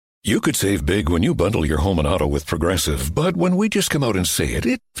You could save big when you bundle your home and auto with Progressive, but when we just come out and say it,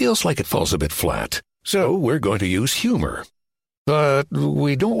 it feels like it falls a bit flat. So we're going to use humor. But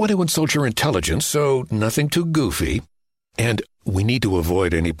we don't want to insult your intelligence, so nothing too goofy. And we need to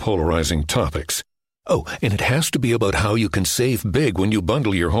avoid any polarizing topics. Oh, and it has to be about how you can save big when you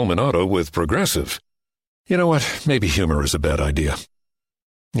bundle your home and auto with Progressive. You know what? Maybe humor is a bad idea.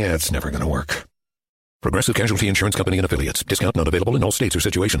 Yeah, it's never going to work. Progressive Casualty Insurance Company and Affiliates. Discount not available in all states or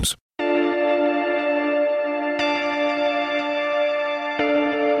situations. There's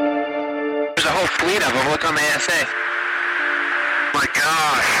a whole fleet of them. Look on the ASA. My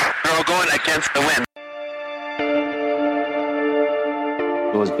gosh. They're all going against the wind.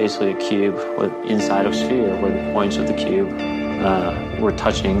 It was basically a cube with inside of a sphere where the points of the cube were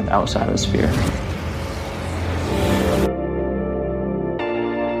touching outside of the sphere.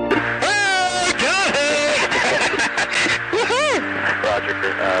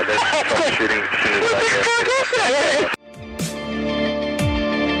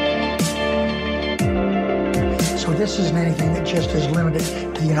 So this isn't anything that just is limited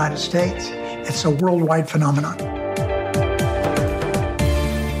to the United States. It's a worldwide phenomenon.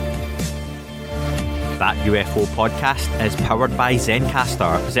 That UFO podcast is powered by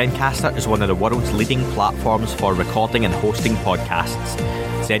Zencastr. Zencastr is one of the world's leading platforms for recording and hosting podcasts.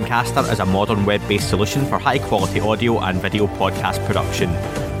 Zencastr is a modern web-based solution for high-quality audio and video podcast production.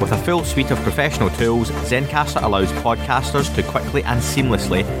 With a full suite of professional tools, Zencastr allows podcasters to quickly and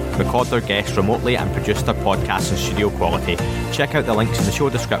seamlessly record their guests remotely and produce their podcasts in studio quality. Check out the links in the show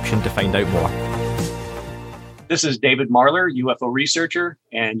description to find out more. This is David Marler, UFO researcher,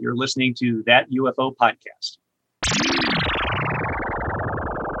 and you're listening to That UFO Podcast.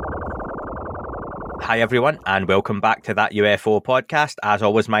 Hi everyone, and welcome back to That UFO Podcast. As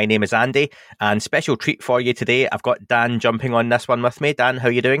always, my name is Andy, and special treat for you today, I've got Dan jumping on this one with me. Dan, how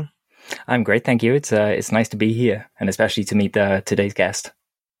are you doing? I'm great, thank you. It's nice to be here, and especially to meet today's guest.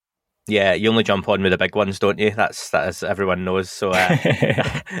 Yeah, you only jump on with the big ones, don't you? That is everyone knows. So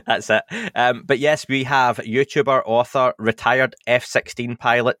that's it. But yes, we have YouTuber, author, retired F-16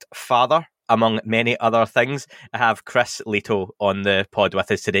 pilot, father, among many other things. I have Chris Leto on the pod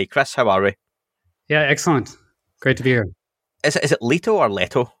with us today. Chris, how are we? Yeah, excellent. Great to be here. Is it Leto or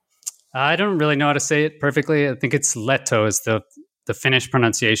Leto? I don't really know how to say it perfectly. I think it's Leto is the Finnish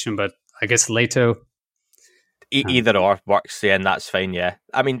pronunciation, but I guess Leto. Either or works, yeah, and that's fine, yeah.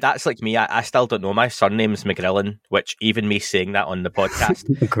 I mean, that's like me. I still don't know. My surname's McGrillen, which even me saying that on the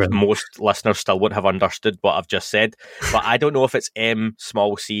podcast, most listeners still won't have understood what I've just said. But I don't know if it's M,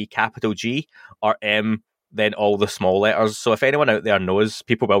 small c, capital G, or M, then all the small letters. So if anyone out there knows,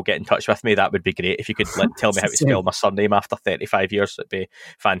 people will get in touch with me. That would be great. If you could tell me how to spell my surname after 35 years, it'd be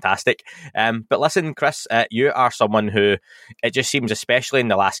fantastic. But listen, Chris, you are someone who, it just seems, especially in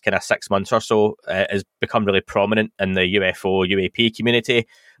the last kind of 6 months or so, has become really prominent in the UFO, UAP community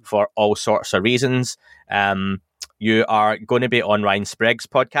for all sorts of reasons. You are going to be on Ryan Sprague's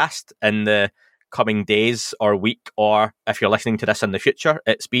podcast in the coming days or week, or if you're listening to this in the future,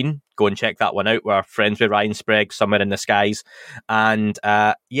 go and check that one out. We're friends with Ryan Sprague, Somewhere in the Skies. And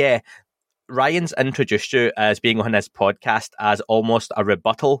Ryan's introduced you as being on his podcast as almost a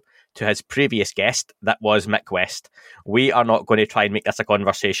rebuttal to his previous guest, that was Mick West. We are not going to try and make this a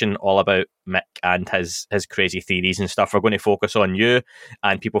conversation all about Mick and his crazy theories and stuff. We're going to focus on you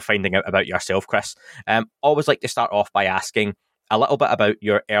and people finding out about yourself, Chris. Always like to start off by asking a little bit about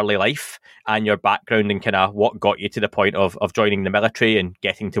your early life and your background and kind of what got you to the point of joining the military and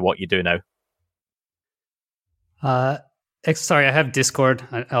getting to what you do now. Sorry, I have Discord.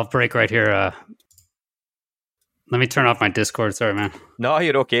 I'll break right here. Let me turn off my Discord. Sorry, man. No,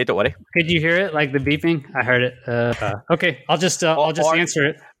 you're okay. Don't worry. Could you hear it? Like the beeping? I heard it. Okay, I'll just answer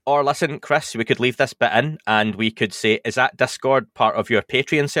it. Or listen, Chris, we could leave this bit in and we could say, is that Discord part of your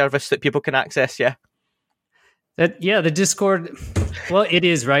Patreon service that people can access? Yeah. The Discord, well, it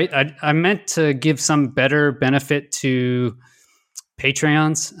is, right? I meant to give some better benefit to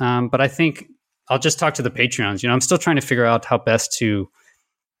Patreons, but I think I'll just talk to the Patreons. I'm still trying to figure out how best to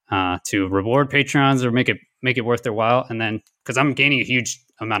reward Patreons or make it worth their while. And then, because I'm gaining a huge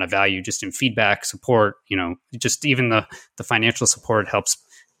amount of value just in feedback, support, just even the financial support helps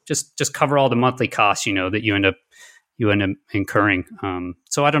just cover all the monthly costs, that you end up incurring.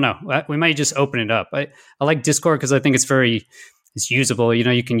 So I don't know. We might just open it up. I like Discord because I think it's usable.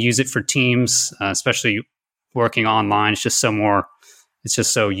 You can use it for teams, especially working online. It's just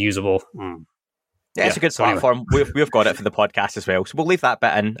so usable. Yeah, it's a good platform. We've got it for the podcast as well. So we'll leave that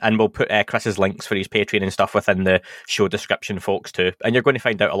bit in, and we'll put Chris's links for his Patreon and stuff within the show description, folks, too. And you're going to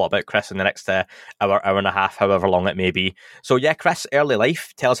find out a lot about Chris in the next hour and a half, however long it may be. So yeah, Chris, early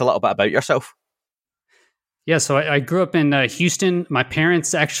life, tell us a little bit about yourself. Yeah, so I grew up in Houston. My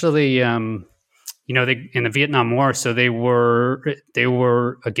parents actually, they in the Vietnam War, so they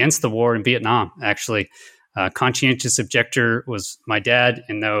were against the war in Vietnam, actually. Conscientious objector was my dad,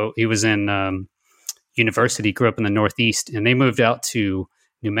 and though he was in university, grew up in the Northeast, and they moved out to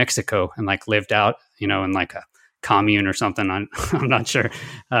New Mexico and lived out, in like a commune or something. I'm not sure.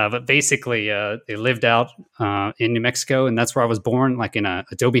 But basically, they lived out in New Mexico, and that's where I was born, like in a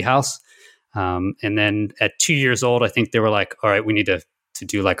adobe house. And then at 2 years old, I think they were like, all right, we need to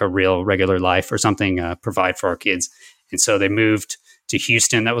do like a real regular life or something, provide for our kids. And so they moved to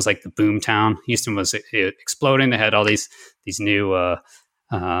Houston. That was like the boom town. Houston was exploding. They had all these new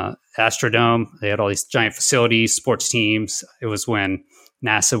Astrodome. They had all these giant facilities, sports teams. It was when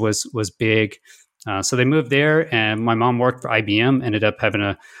NASA was big. So they moved there, and my mom worked for IBM, ended up having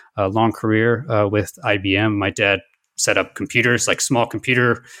a long career with IBM. My dad set up computers, like small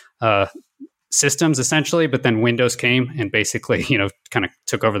computer systems essentially, but then Windows came and basically, kind of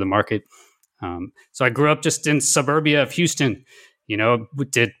took over the market. So I grew up just in suburbia of Houston,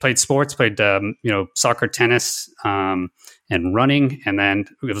 played sports, played, soccer, tennis, and running. And then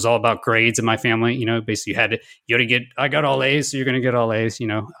it was all about grades in my family, basically I got all A's, so you're going to get all A's,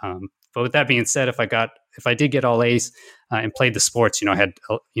 but with that being said, if I did get all A's and played the sports, I had,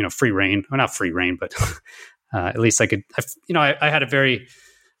 free reign, well, not free reign, but at least I could, I had a very,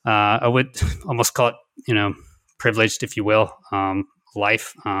 I would almost call it, privileged, if you will,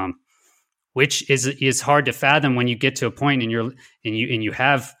 life, which is hard to fathom when you get to a point and you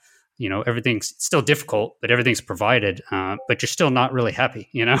have, everything's still difficult, but everything's provided, but you're still not really happy.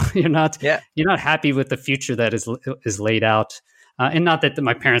 You're not happy with the future that is laid out. And not that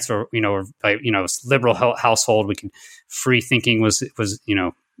my parents were, liberal household. Free thinking was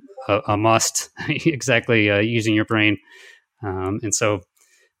a must. Exactly, using your brain, and so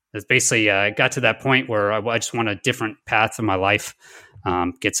it's basically I got to that point where I just want a different path in my life,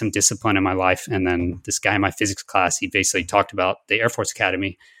 get some discipline in my life. And then this guy in my physics class, he basically talked about the Air Force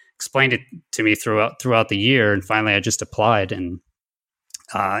Academy, explained it to me throughout the year, and finally I just applied and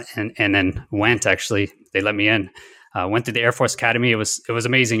then went. Actually, they let me in. Went to the Air Force Academy. It was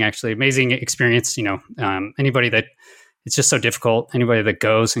amazing, actually, amazing experience. Anybody that it's just so difficult. Anybody that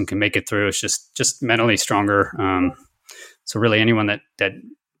goes and can make it through is just mentally stronger. So really, anyone that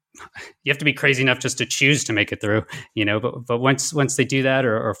you have to be crazy enough just to choose to make it through, But once they do that,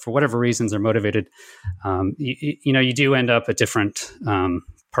 or for whatever reasons they're motivated, you do end up a different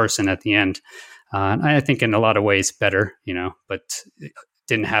person at the end. And I think in a lot of ways better, but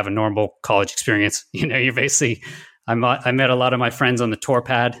didn't have a normal college experience. You're basically. I met a lot of my friends on the tour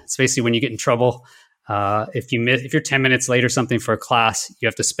pad. It's basically when you get in trouble. If you're 10 minutes late or something for a class, you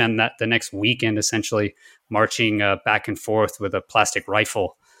have to spend the next weekend essentially marching back and forth with a plastic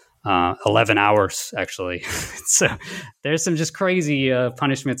rifle, 11 hours actually. So there's some just crazy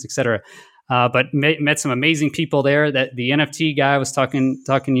punishments, etc. But met some amazing people there. That the NFT guy I was talking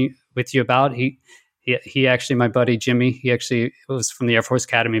with you about. He actually, my buddy Jimmy, he actually was from the Air Force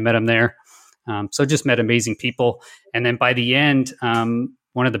Academy. Met him there. So just met amazing people. And then by the end,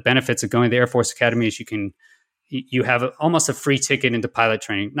 one of the benefits of going to the Air Force Academy is you have almost a free ticket into pilot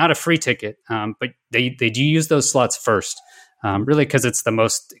training. Not a free ticket, but they do use those slots first, really because it's the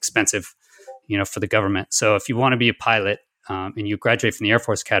most expensive, for the government. So if you want to be a pilot and you graduate from the Air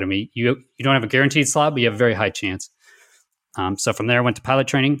Force Academy, you don't have a guaranteed slot, but you have a very high chance. So from there, I went to pilot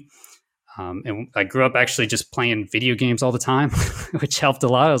training. And I grew up actually just playing video games all the time, which helped a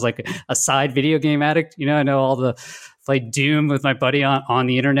lot. I was like a side video game addict. I know played Doom with my buddy on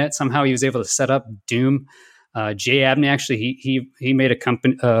the internet. Somehow he was able to set up Doom. Jay Abney, actually, he made a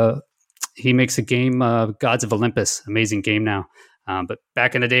company. He makes a game, Gods of Olympus, amazing game now. But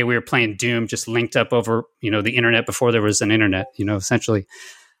back in the day, we were playing Doom, just linked up over, the internet before there was an internet, essentially.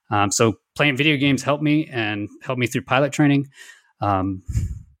 So playing video games helped me through pilot training.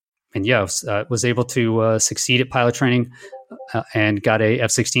 And yeah, was able to succeed at pilot training and got a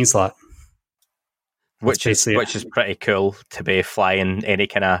F-16 slot, which is pretty cool to be flying any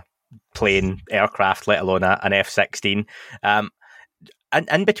kind of plane, aircraft, let alone an F-16. And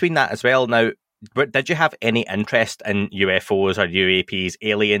in between that as well, now, did you have any interest in UFOs or UAPs,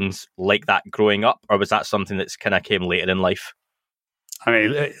 aliens like that growing up, or was that something that's kind of came later in life? I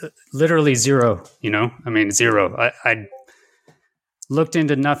mean, literally zero. Zero. I looked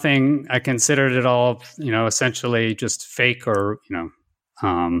into nothing. I considered it all, essentially just fake or,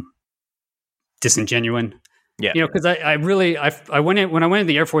 disingenuine. Yeah, because I went in when I went to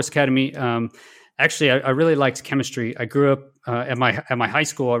the Air Force Academy. Actually, I really liked chemistry. I grew up at my high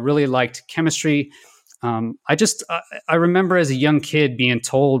school. I really liked chemistry. I remember as a young kid being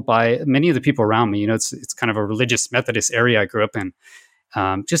told by many of the people around me. It's kind of a religious Methodist area I grew up in.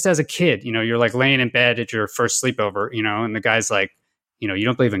 Just as a kid, you're like laying in bed at your first sleepover, and the guy's like, you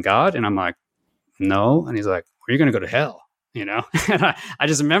don't believe in God, and I'm like, no, and he's like, well, you're going to go to hell, And I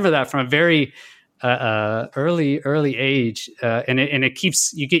just remember that from a very early age, and it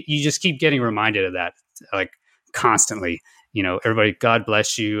keeps you just keep getting reminded of that, like constantly. Everybody, God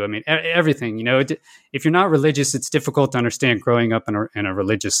bless you. I mean, everything. If you're not religious, it's difficult to understand growing up in a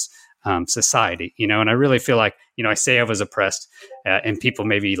religious society. And I really feel like I say I was oppressed, and people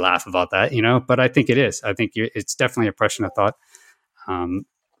maybe laugh about that. But I think it is. I think it's definitely oppression of thought.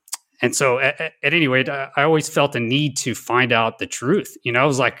 And so, at any rate, I always felt a need to find out the truth. I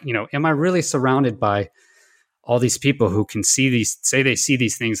was like, am I really surrounded by all these people who can say they see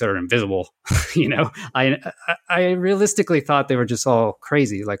these things that are invisible? I realistically thought they were just all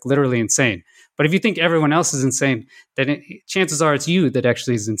crazy, like literally insane. But if you think everyone else is insane, then chances are it's you that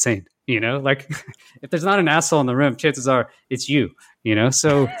actually is insane. Like if there's not an asshole in the room, chances are it's you.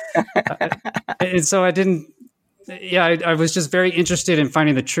 So and so I didn't. Yeah, I was just very interested in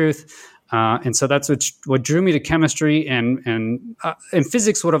finding the truth, and so that's what drew me to chemistry, and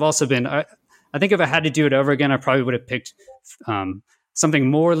physics would have also been. I think if I had to do it over again, I probably would have picked something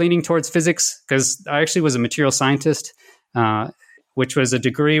more leaning towards physics, because I actually was a material scientist, which was a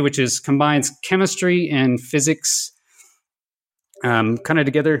degree which combines chemistry and physics kind of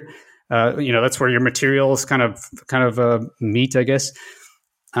together. That's where your materials kind of meet, I guess.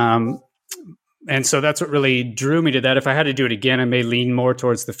 And so that's what really drew me to that. If I had to do it again, I may lean more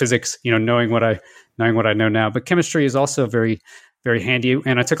towards the physics, knowing what I know now. But chemistry is also very, very handy.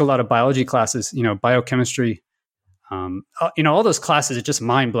 And I took a lot of biology classes, biochemistry, all those classes are just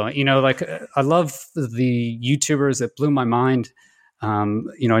mind blowing. I love the YouTubers that blew my mind.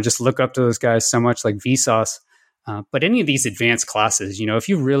 I just look up to those guys so much, like Vsauce. But any of these advanced classes, if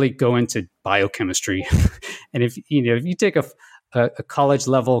you really go into biochemistry, and if you take a college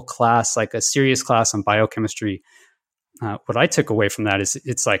level class, like a serious class on biochemistry, what I took away from that is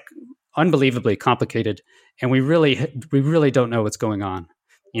it's like unbelievably complicated, and we really don't know what's going on.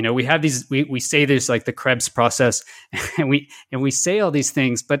 We have these, we say there's like the Krebs process, and we say all these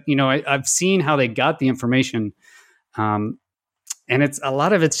things, but I've seen how they got the information, and it's a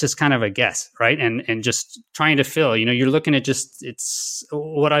lot of it's just kind of a guess, right? And just trying to fill. You're looking at it's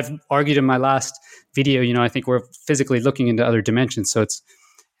what I've argued in my last video. I think we're physically looking into other dimensions, so it's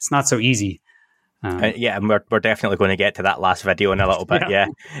not so easy. And we're definitely going to get to that last video in a little bit. Yeah.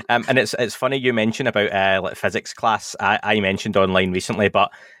 And it's funny you mentioned about like physics class. I mentioned online recently,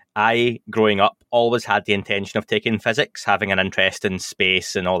 but I, growing up, always had the intention of taking physics, having an interest in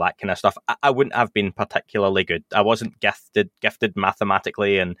space and all that kind of stuff. I wouldn't have been particularly good. I wasn't gifted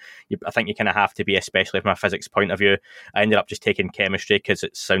mathematically, and I think you kind of have to be, especially from a physics point of view. I ended up just taking chemistry because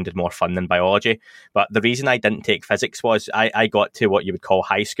it sounded more fun than biology. But the reason I didn't take physics was I got to what you would call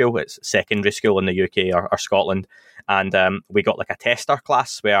high school. It's secondary school in the UK or Scotland. And we got like a tester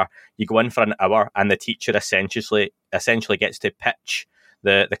class where you go in for an hour and the teacher essentially gets to pitch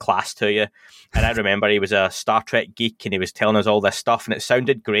the class to you. And I remember he was a Star Trek geek and he was telling us all this stuff and it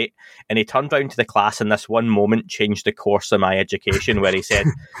sounded great. And he turned round to the class and this one moment changed the course of my education, where he said,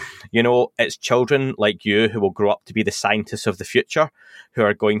 it's children like you who will grow up to be the scientists of the future, who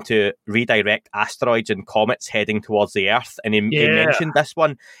are going to redirect asteroids and comets heading towards the Earth. And he mentioned this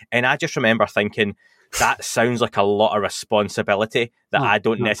one. And I just remember thinking, that sounds like a lot of responsibility that I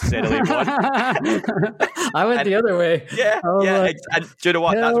don't necessarily want. I went the other way. Yeah. And do you know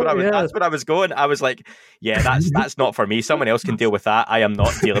what? That's what I was going. I was like, that's not for me. Someone else can deal with that. I am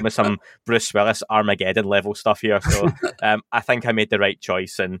not dealing with some Bruce Willis Armageddon level stuff here. So I think I made the right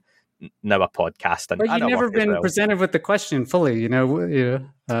choice, and now a podcast. And but you've never been presented with the question fully.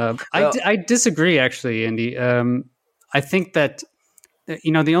 I disagree, actually, Andy. I think that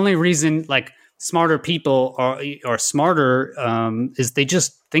the only reason smarter people are smarter is they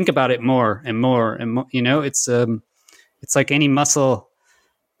just think about it more and more and more. It's like any muscle.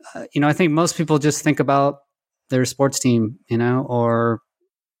 I think most people just think about their sports team, or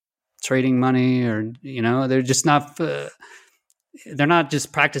trading money, or they're just not. They're not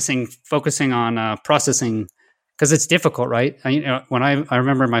just focusing on processing, because it's difficult, right? When I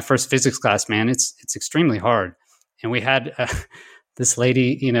remember my first physics class, man, it's extremely hard, and we had. This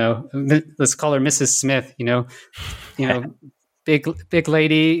lady, let's call her Mrs. Smith, big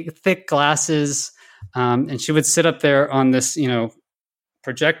lady, thick glasses. And she would sit up there on this,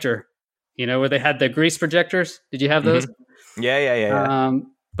 projector, where they had the grease projectors. Did you have those? Mm-hmm. Yeah.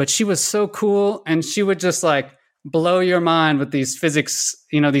 But she was so cool, and she would just like blow your mind with these physics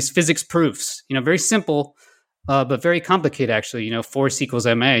proofs, very simple, but very complicated actually, force equals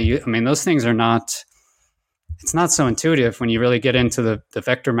ma. Those things are not, it's not so intuitive when you really get into the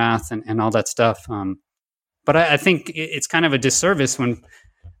vector math and all that stuff. But I think it's kind of a disservice when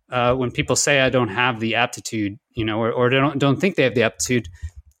people say I don't have the aptitude, or don't think they have the aptitude.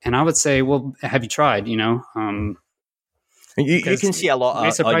 And I would say, well, have you tried, You can see a lot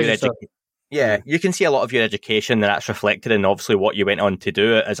of your education. Yeah, you can see a lot of your education that's reflected in obviously what you went on to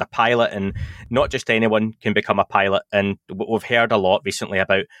do as a pilot, and not just anyone can become a pilot. And we've heard a lot recently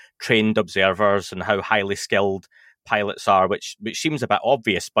about trained observers and how highly skilled pilots are, which seems a bit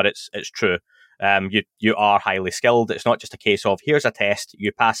obvious, but it's true. You are highly skilled. It's not just a case of here's a test,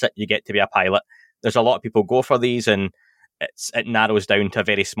 you pass it, you get to be a pilot. There's a lot of people go for these, and it narrows down to a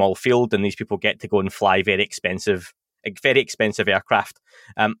very small field, and these people get to go and fly very expensive aircraft.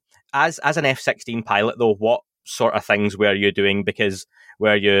 As an F-16 pilot, though, what sort of things were you doing? Because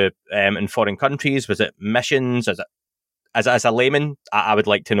were you in foreign countries? Was it missions? As a layman, I would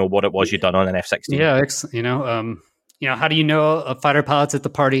like to know what it was you'd done on an F-16. Yeah, how do you know a fighter pilot's at the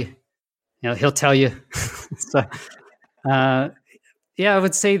party? He'll tell you. So, I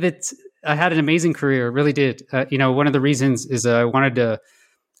would say that I had an amazing career. Really did. One of the reasons is I wanted to,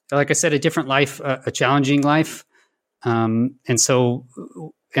 like I said, a different life, a challenging life.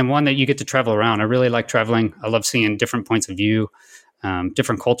 And one that you get to travel around. I really like traveling. I love seeing different points of view,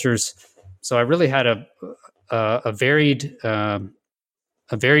 different cultures. So I really had a varied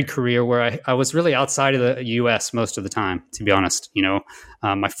career where I was really outside of the U.S. most of the time, to be honest.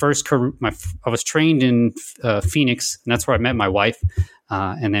 My first career, I was trained in Phoenix, and that's where I met my wife.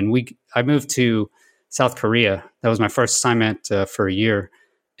 And then I moved to South Korea. That was my first assignment for a year.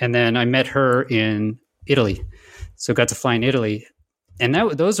 And then I met her in Italy. So got to fly in Italy. And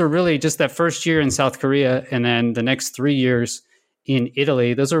those are really just that first year in South Korea, and then the next 3 years in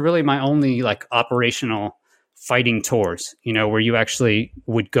Italy. Those are really my only like operational fighting tours, where you actually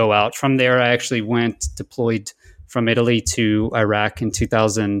would go out. From there, I actually deployed from Italy to Iraq in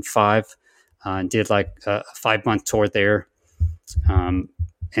 2005 and did like a 5-month tour there.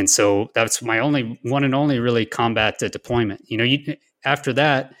 And so that's my one and only really combat deployment. After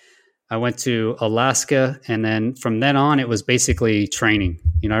that, I went to Alaska, and then from then on, it was basically training.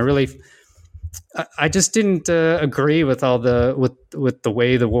 I just didn't agree with all with the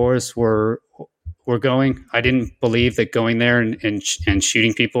way the wars were going. I didn't believe that going there and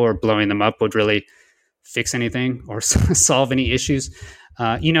shooting people or blowing them up would really fix anything or solve any issues.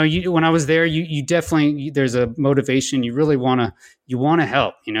 When I was there, you definitely, there's a motivation. You really want to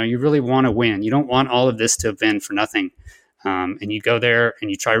help. You really want to win. You don't want all of this to have been for nothing. And you go there and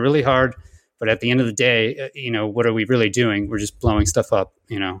you try really hard, but at the end of the day, what are we really doing? We're just blowing stuff up.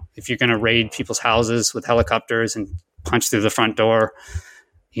 If you're going to raid people's houses with helicopters and punch through the front door,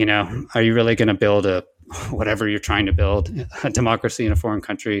 are you really going to build whatever you're trying to build, a democracy in a foreign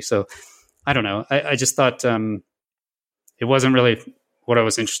country? So I don't know. I just thought it wasn't really what I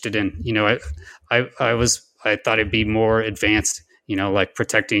was interested in. I thought it'd be more advanced, like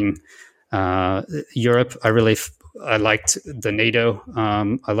protecting Europe. I liked the NATO.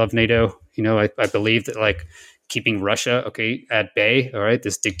 I love NATO. I believe that like keeping Russia, at bay. All right.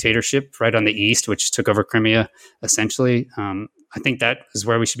 This dictatorship right on the east, which took over Crimea, essentially. I think that is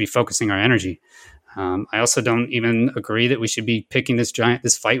where we should be focusing our energy. I also don't even agree that we should be picking this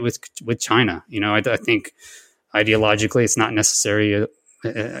fight with China. I think ideologically it's not necessary.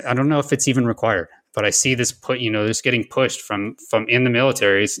 I don't know if it's even required, but I see this this getting pushed from in the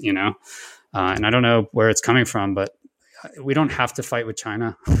militaries, and I don't know where it's coming from, but we don't have to fight with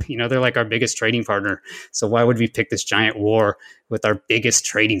China. They're like our biggest trading partner. So why would we pick this giant war with our biggest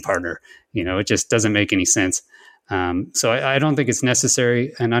trading partner? It just doesn't make any sense. So I don't think it's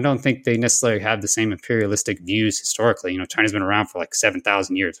necessary. And I don't think they necessarily have the same imperialistic views historically. China's been around for like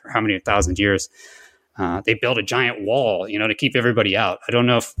 7,000 years or how many 1,000 years. They built a giant wall, to keep everybody out. I don't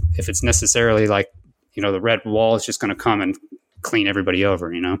know if it's necessarily like, the red wall is just going to come and clean everybody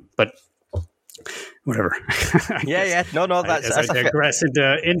over, but whatever. Yeah. No, that's I digress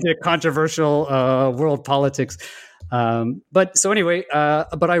into controversial world politics. But so anyway,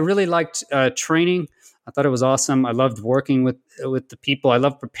 but I really liked training. I thought it was awesome. I loved working with the people. I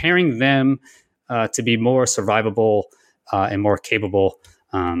loved preparing them to be more survivable and more capable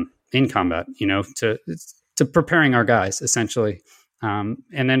in combat, to preparing our guys essentially. And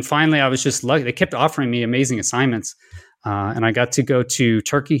then finally I was just lucky. They kept offering me amazing assignments. And I got to go to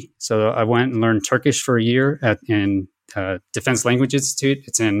Turkey. So I went and learned Turkish for a year in Defense Language Institute.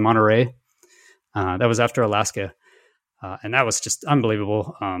 It's in Monterey. That was after Alaska. And that was just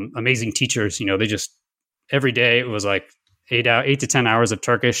unbelievable. Amazing teachers. They just, every day it was like 8 to 10 hours of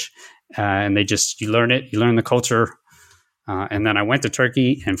Turkish. And you learn it, you learn the culture. And then I went to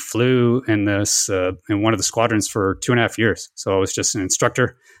Turkey and flew in one of the squadrons for 2.5 years. So I was just an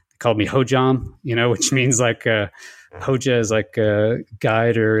instructor. They called me Hojam, which means like Hoja is like a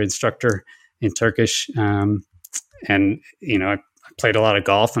guide or instructor in Turkish. And I played a lot of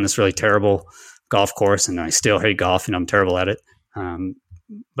golf on this really terrible golf course, and I still hate golf, and I'm terrible at it.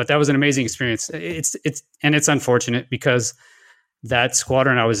 But that was an amazing experience. It's unfortunate because that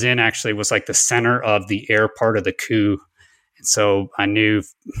squadron I was in actually was like the center of the air part of the coup. And so I knew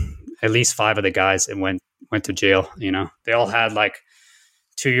at least 5 of the guys that went to jail. They all had like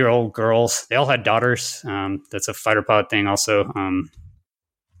 2-year-old girls. They all had daughters. That's a fighter pilot thing also.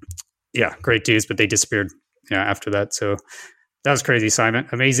 Great dudes, but they disappeared after that. So that was crazy assignment.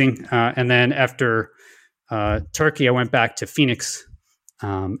 Amazing. And then after Turkey, I went back to Phoenix.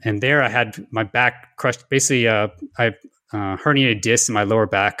 And there I had my back crushed. Basically, I herniated discs in my lower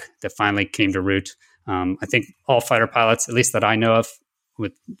back that finally came to root. I think all fighter pilots, at least that I know of,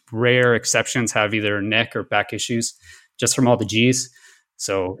 with rare exceptions, have either neck or back issues just from all the G's.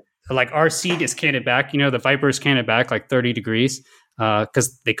 So like our seat is canted back. The Viper is canted back like 30 degrees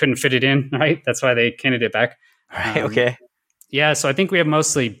because they couldn't fit it in, right? That's why they canted it back. Right, okay. Yeah, so I think we have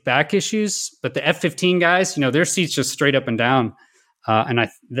mostly back issues, but the F-15 guys, their seats just straight up and down. And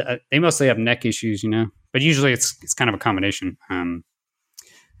they mostly have neck issues, but usually it's kind of a combination.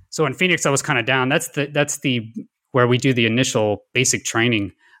 So in Phoenix, I was kind of down. That's the where we do the initial basic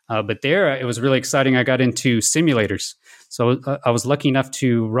training. But there, it was really exciting. I got into simulators. So I was lucky enough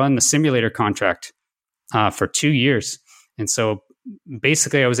to run the simulator contract for 2 years. And so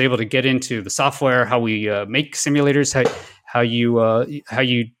basically, I was able to get into the software, how we make simulators, how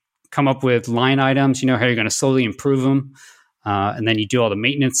you come up with line items, how you're going to slowly improve them. And then you do all the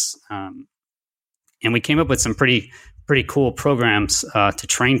maintenance. And we came up with some pretty cool programs to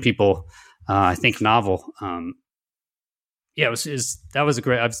train people. I think novel. That was a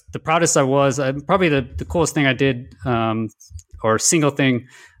great. The proudest I was. Probably the coolest thing I did, or single thing,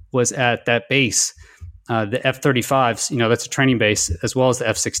 was at that base, the F-35s. That's a training base, as well as the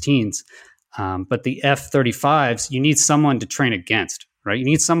F-16s. But the F-35s, you need someone to train against, right? You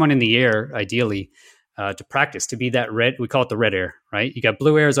need someone in the air, ideally, to practice, to be that red. We call it the red air, right? You got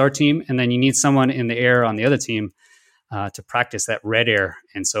blue air as our team, and then you need someone in the air on the other team to practice that red air.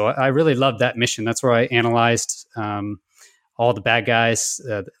 And so I really loved that mission. That's where I analyzed all the bad guys,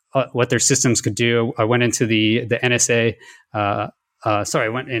 what their systems could do. I went into the NSA. I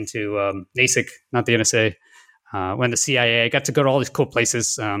went into NASIC, not the NSA. Went to CIA. I got to go to all these cool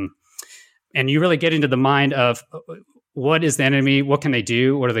places. And you really get into the mind of what is the enemy, what can they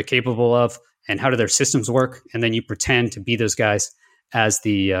do, what are they capable of, and how do their systems work? And then you pretend to be those guys as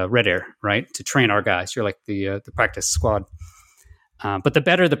the red air, right? To train our guys. You're like the practice squad. But the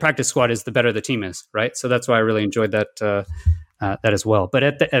better the practice squad is, the better the team is, right? So that's why I really enjoyed that as well. But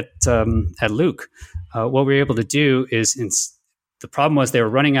at Luke, what we were able to do is, the problem was they were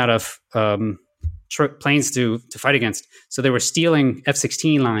running out of planes to fight against. So they were stealing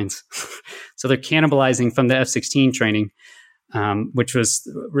F-16 lines. So they're cannibalizing from the F-16 training, which was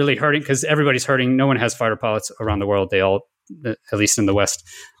really hurting because everybody's hurting. No one has fighter pilots around the world. They all, at least in the West,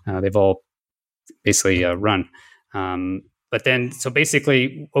 they've all basically run. But then, so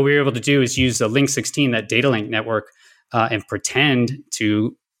basically what we were able to do is use the Link 16, that data link network, and pretend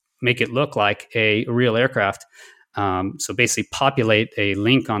to make it look like a real aircraft. So basically populate a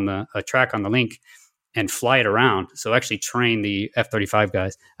track on the link and fly it around. So actually train the F-35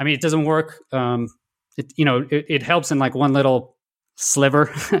 guys. I mean, it doesn't work. It helps in like one little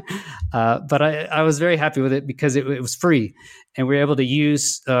sliver, but I was very happy with it because it was free, and we were able to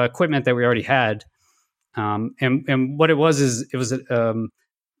use equipment that we already had. And what it was the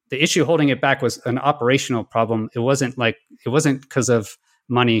issue holding it back was an operational problem. It wasn't because of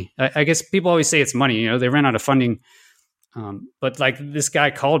money. I guess people always say it's money. They ran out of funding. But like this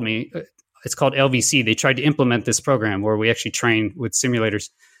guy called me. It's called LVC. They tried to implement this program where we actually train with simulators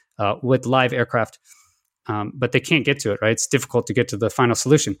with live aircraft, but they can't get to it. Right? It's difficult to get to the final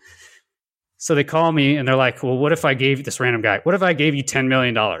solution. So they call me and they're like, "Well, what if I gave this random guy? What if I gave you $10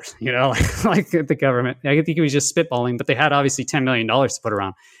 million? Like the government." I think he was just spitballing, but they had obviously $10 million to put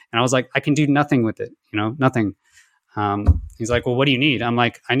around. And I was like, "I can do nothing with it. Nothing." He's like, "Well, what do you need?" I'm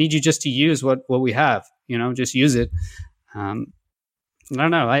like, "I need you just to use what we have. Just use it." I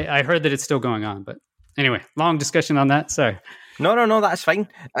don't know. I heard that it's still going on, but anyway, long discussion on that. Sorry. No, that's fine.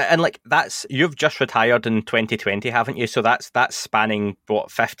 And like you've just retired in 2020, haven't you? So that's spanning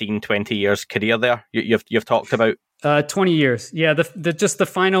what 15, 20 years career there. You've talked about 20 years. Yeah, the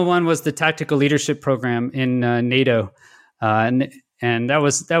final one was the tactical leadership program in NATO, and that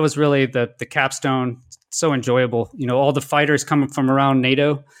was really the capstone. So enjoyable. All the fighters coming from around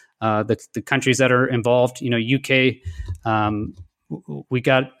NATO, the countries that are involved. UK. We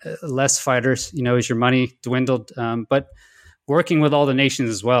got less fighters. As your money dwindled, but working with all the nations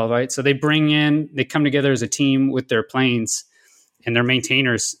as well, right? So they come together as a team with their planes and their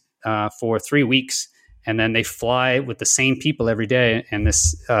maintainers for 3 weeks, and then they fly with the same people every day in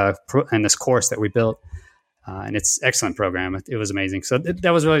this course that we built, and it's an excellent program. It was amazing. So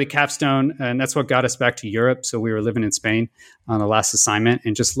that was really the capstone, and that's what got us back to Europe. So we were living in Spain on the last assignment,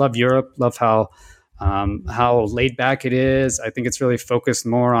 and just love Europe. Love how laid back it is. I think it's really focused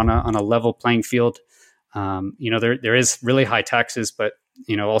more on a level playing field. There is really high taxes, but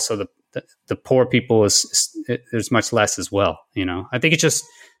also the poor people there's much less as well. I think it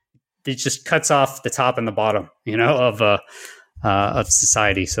just cuts off the top and the bottom, of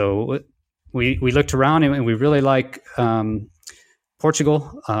society. So we looked around and we really like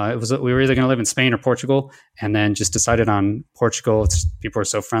Portugal. We were either going to live in Spain or Portugal, and then just decided on Portugal. People are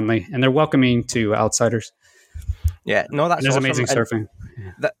so friendly and they're welcoming to outsiders. Yeah, no, that's there's awesome. Amazing surfing.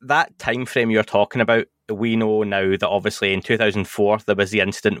 That time frame you're talking about, we know now that obviously in 2004 there was the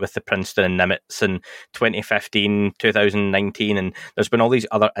incident with the Princeton and Nimitz, in 2015, 2019, and there's been all these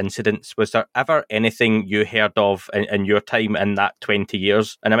other incidents. Was there ever anything you heard of in your time in that 20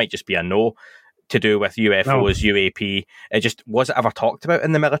 years, and it might just be a no, to do with UFOs, no. UAP? Was it ever talked about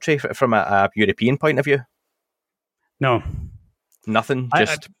in the military from a European point of view? No. Nothing?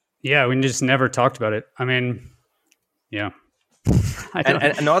 We just never talked about it. I mean, yeah.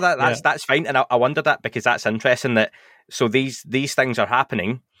 And no, that's fine. And I wonder that because that's interesting that so these things are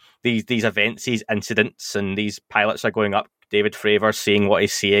happening, these events, these incidents, and these pilots are going up, David Fravor seeing what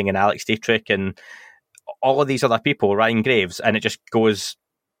he's seeing, and Alex Dietrich and all of these other people, Ryan Graves, and it just goes,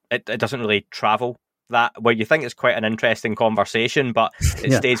 it doesn't really travel that where you think it's quite an interesting conversation, but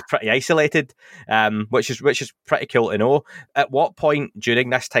it stays pretty isolated, which is pretty cool to know. At what point during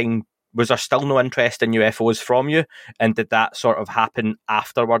this time was there still no interest in UFOs from you, and did that sort of happen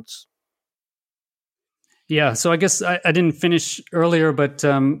afterwards? Yeah, so I guess I didn't finish earlier, but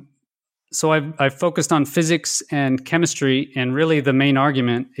so I focused on physics and chemistry, and really the main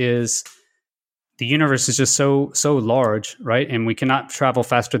argument is the universe is just so large, right? And we cannot travel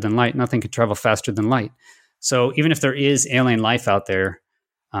faster than light. Nothing can travel faster than light. So even if there is alien life out there,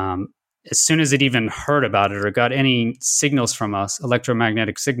 as soon as it even heard about it or got any signals from us,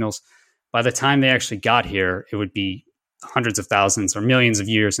 electromagnetic signals, by the time they actually got here, it would be hundreds of thousands or millions of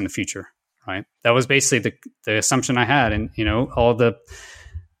years in the future, right? That was basically the assumption I had. And, all the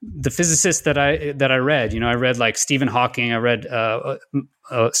physicists that I read, I read like Stephen Hawking. I read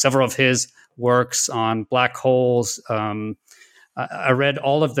several of his works on black holes. I read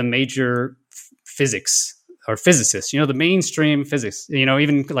all of the major physics or physicists, the mainstream physics,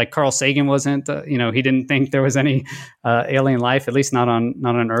 even like Carl Sagan wasn't, he didn't think there was any alien life, at least not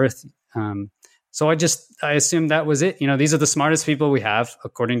on Earth. So I assumed that was it. These are the smartest people we have,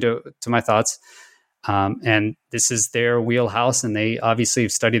 according to my thoughts. And this is their wheelhouse, and they obviously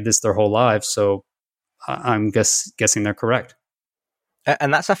have studied this their whole lives. So I'm guessing they're correct.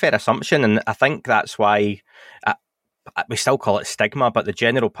 And that's a fair assumption. And I think that's why we still call it stigma, but the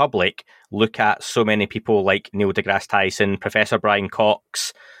general public look at so many people like Neil deGrasse Tyson, Professor Brian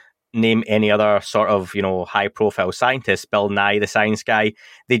Cox, name any other sort of, high profile scientist, Bill Nye, the science guy.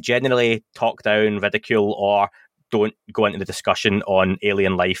 They generally talk down, ridicule, or don't go into the discussion on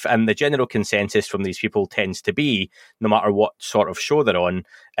alien life. And the general consensus from these people tends to be, no matter what sort of show they're on,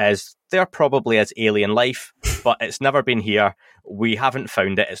 is there probably is alien life, but it's never been here. We haven't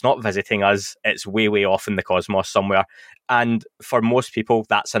found it. It's not visiting us. It's way, way off in the cosmos somewhere. And for most people,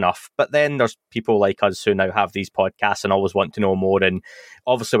 that's enough. But then there's people like us who now have these podcasts and always want to know more. And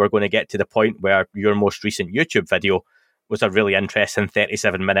obviously, we're going to get to the point where your most recent YouTube video was a really interesting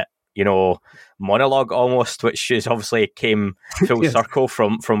 37-minute monologue almost, which is obviously came full circle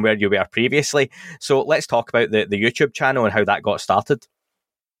from where you were previously. So let's talk about the YouTube channel and how that got started.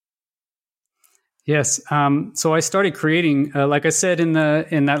 Yes. So I started creating, like I said in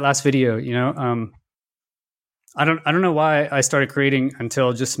that last video, I don't know why I started creating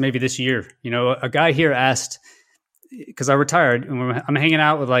until just maybe this year. A guy here asked, because I retired and I'm hanging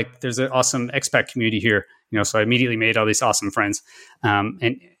out with there's an awesome expat community here, so I immediately made all these awesome friends.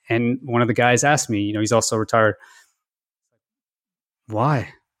 And one of the guys asked me, he's also retired.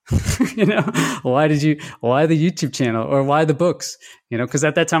 Why? Why the YouTube channel, or why the books? Because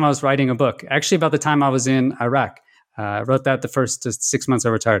at that time I was writing a book. Actually, about the time I was in Iraq, I wrote that the first 6 months I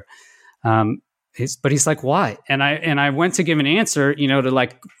retired. But he's like, why? And I went to give an answer, to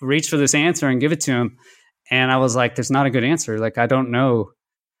like reach for this answer and give it to him. And I was like, there's not a good answer. Like, I don't know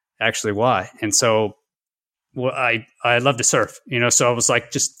actually why. And so I love to surf, so I was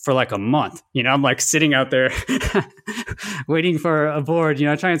like, just for like a month, I'm like sitting out there waiting for a board,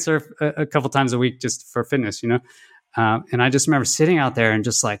 I try and surf a couple times a week just for fitness, and I just remember sitting out there and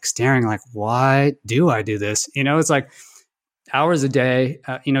just like staring, like, why do I do this? It's like hours a day,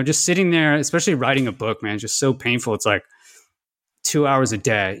 just sitting there, especially writing a book, man, it's just so painful. It's like 2 hours a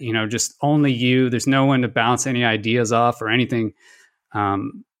day, just only you, there's no one to bounce any ideas off or anything.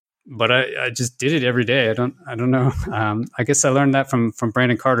 But I just did it every day. I don't know. I guess I learned that from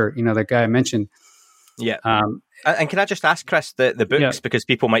Brandon Carter, that guy I mentioned. Yeah. And can I just ask, Chris, the books, because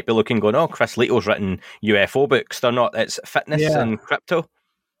people might be looking going, oh, Chris Leto's written UFO books. They're not, it's fitness and crypto.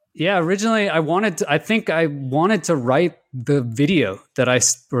 Yeah. Originally I wanted to write the video that I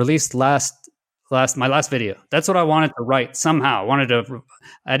released my last video. That's what I wanted to write somehow.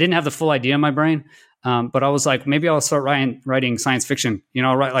 I didn't have the full idea in my brain. But I was like, maybe I'll start writing science fiction.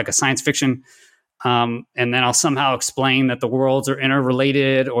 I'll write like a science fiction, and then I'll somehow explain that the worlds are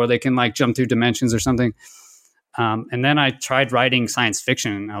interrelated, or they can like jump through dimensions or something. And then I tried writing science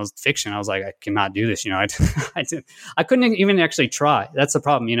fiction. I was like, I cannot do this. I couldn't even actually try. That's the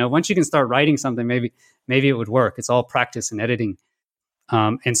problem. Once you can start writing something, maybe it would work. It's all practice and editing.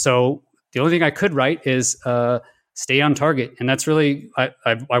 And so the only thing I could write is stay on target, and that's really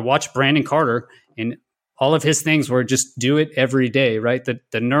I watched Brandon Carter. And all of his things were just do it every day, right? The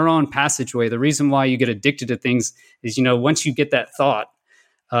neuron passageway, the reason why you get addicted to things is, once you get that thought,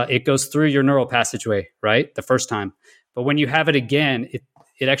 it goes through your neural passageway, right? The first time. But when you have it again,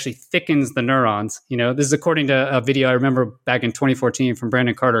 it actually thickens the neurons. This is according to a video I remember back in 2014 from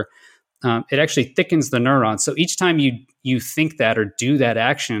Brandon Carter. It actually thickens the neurons. So each time you think that or do that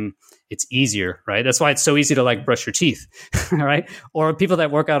action, it's easier, right? That's why it's so easy to like brush your teeth, right? Or people that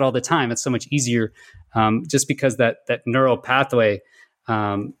work out all the time, it's so much easier, just because that neural pathway,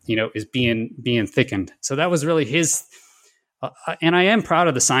 is being thickened. So that was really his, and I am proud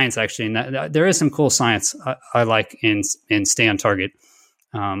of the science actually. And there is some cool science I like in Stay on Target.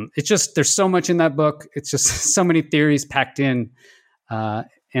 It's just there's so much in that book. It's just so many theories packed in,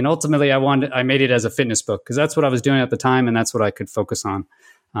 and ultimately I made it as a fitness book because that's what I was doing at the time, and that's what I could focus on.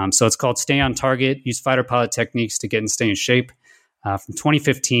 So it's called Stay on Target, Use Fighter Pilot Techniques to Get and Stay in Shape, from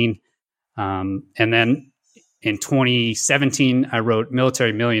 2015. And then in 2017, I wrote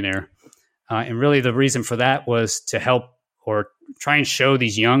Military Millionaire. And really the reason for that was to help or try and show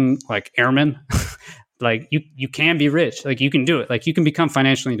these young like airmen, like you can be rich, like you can do it, like you can become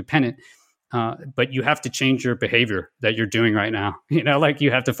financially independent. But you have to change your behavior that you're doing right now. Like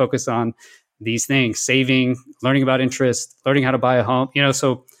you have to focus on these things, saving, learning about interest, learning how to buy a home,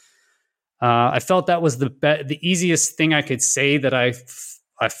 so I felt that was the easiest thing I could say that I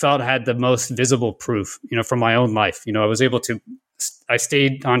felt had the most visible proof, from my own life. I was able to, I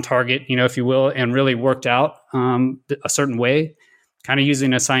stayed on target, if you will, and really worked out a certain way, kind of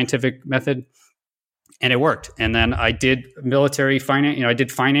using a scientific method, and it worked. And then I did military finance, I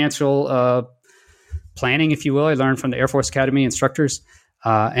did financial planning, if you will. I learned from the Air Force Academy instructors.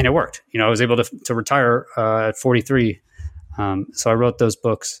 And it worked. I was able to retire at 43. So I wrote those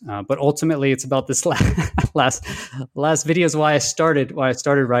books. But ultimately, it's about this last video is why I started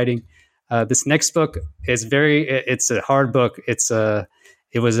writing. This next book is it's a hard book.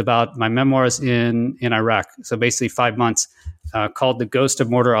 It was about my memoirs in Iraq. So basically 5 months, called The Ghost of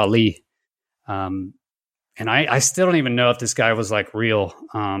Mortar Ali. And I still don't even know if this guy was like real.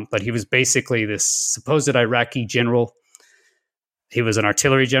 But he was basically this supposed Iraqi general. He was an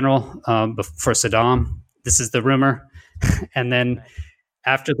artillery general for Saddam. This is the rumor. And then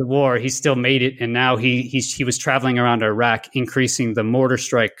after the war, he still made it. And now he was traveling around Iraq, increasing the mortar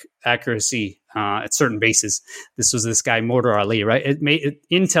strike accuracy at certain bases. This was this guy, Mortar Ali, right?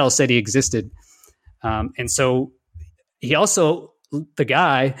 Intel said he existed. And so he also, the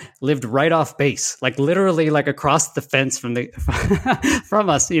guy lived right off base, like literally like across the fence from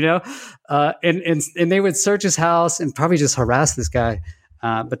us, and they would search his house and probably just harass this guy.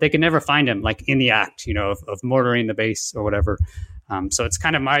 But they could never find him like in the act, of mortaring the base or whatever. So it's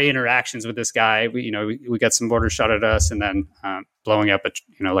kind of my interactions with this guy. We got some mortar shot at us and then blowing up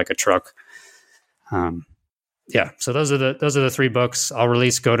like a truck. So those are the 3 books. I'll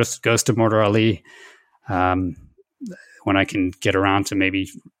release Ghost of Mortar Ali. When I can get around to maybe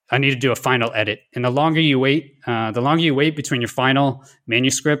I need to do a final edit. And the longer you wait between your final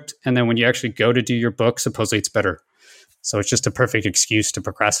manuscript and then when you actually go to do your book, supposedly it's better. So it's just a perfect excuse to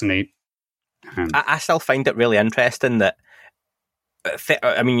procrastinate. I still find it really interesting that,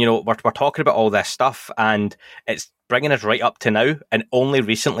 I mean, we're talking about all this stuff and it's bringing us right up to now, and only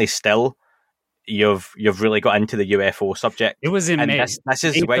recently still you've really got into the UFO subject. It was in May. This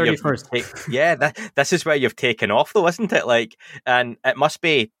is where this is where you've taken off, though, isn't it? Like, and it must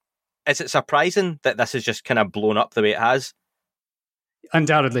be. Is it surprising that this has just kind of blown up the way it has?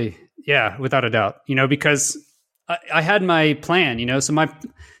 Undoubtedly, yeah, without a doubt. Because I had my plan.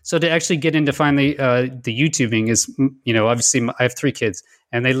 So to actually get into finally the YouTubing is, obviously I have 3 kids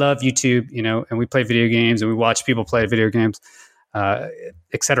and they love YouTube. And we play video games and we watch people play video games,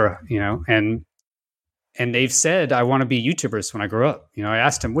 etc. And they've said, I want to be YouTubers when I grow up. I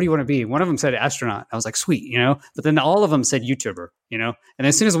asked them, what do you want to be? One of them said astronaut. I was like, sweet, but then all of them said YouTuber, and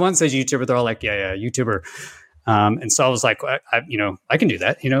as soon as one says YouTuber, they're all like, yeah, YouTuber. And so I was like, I can do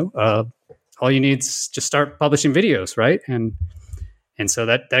that. All you need is just start publishing videos. Right. And so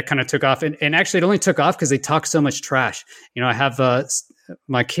that kind of took off. And actually it only took off because they talk so much trash. I have,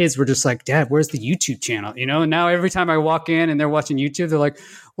 my kids were just like, Dad, where's the YouTube channel? And now every time I walk in and they're watching YouTube, they're like,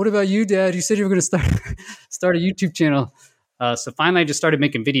 what about you, Dad? You said you were going to start a YouTube channel. So finally I just started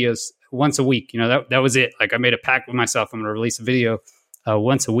making videos once a week. That was it. Like I made a pact with myself. I'm going to release a video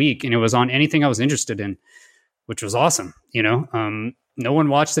once a week, and it was on anything I was interested in, which was awesome. No one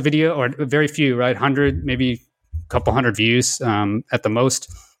watched the video, or very few, right? 100, maybe a couple hundred views at the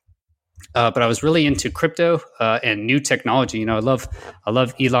most. But I was really into crypto and new technology. I love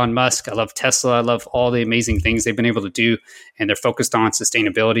Elon Musk. I love Tesla. I love all the amazing things they've been able to do, and they're focused on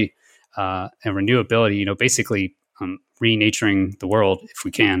sustainability and renewability. Basically renaturing the world if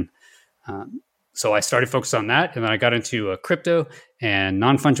we can. So I started focused on that, and then I got into crypto and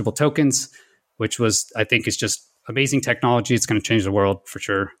non-fungible tokens, which I think is just amazing technology. It's going to change the world for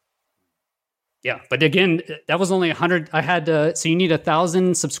sure. Yeah, but again, that was only 100. I had so you need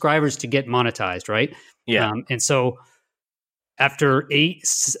 1,000 subscribers to get monetized, right? Yeah. And so after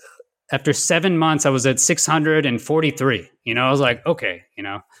 7 months, I was at 643. I was like, okay,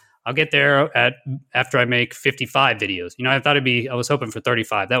 I'll get there after I make 55 videos. I thought I was hoping for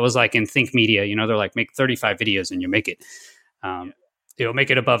 35. That was like in Think Media. They're like, make 35 videos and you make it.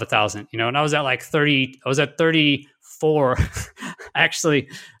 Make it above 1,000. And I was at like 30. I was at 34 actually.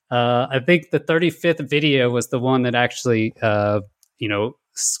 I think the 35th video was the one that actually, went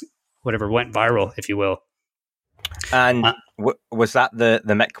viral, if you will. And was that the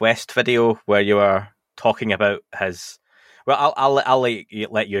Mick West video where you were talking about his? Well, I'll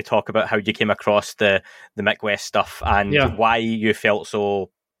let you talk about how you came across the Mick West stuff and why you felt so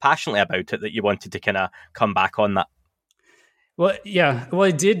passionately about it that you wanted to kind of come back on that. Well, yeah. Well,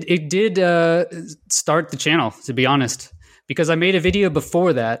 it did start the channel, to be honest. Because I made a video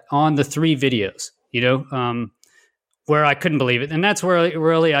before that on the 3 videos, where I couldn't believe it. And that's where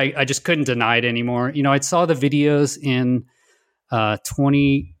really I just couldn't deny it anymore. I saw the videos in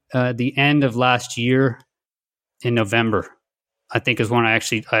the end of last year in November, I think is when I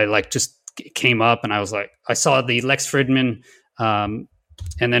just came up, and I was like, I saw the Lex Fridman and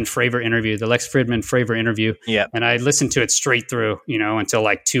then Fravor interview, the Lex Fridman-Fravor interview. Yeah. And I listened to it straight through, until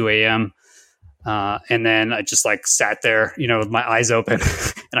like 2 a.m., and then I just like sat there, with my eyes open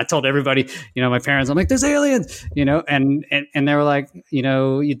and I told everybody, my parents, I'm like, there's aliens, and they were like,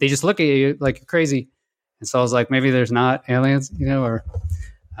 they just look at you like you're crazy. And so I was like, maybe there's not aliens, or,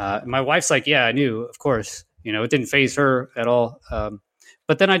 my wife's like, yeah, I knew, of course, it didn't faze her at all.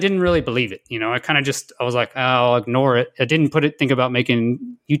 But then I didn't really believe it. I was like, I'll ignore it. I didn't think about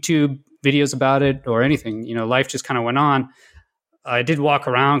making YouTube videos about it or anything, life just kind of went on. I did walk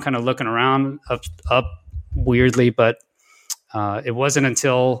around, kind of looking around up weirdly, but it wasn't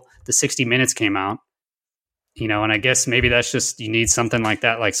until the 60 Minutes came out, and I guess maybe that's just, you need something like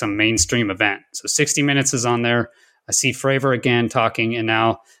that, like some mainstream event. So 60 Minutes is on there. I see Fravor again talking, and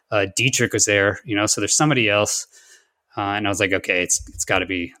now Dietrich is there, so there's somebody else. And I was like, okay, it's got to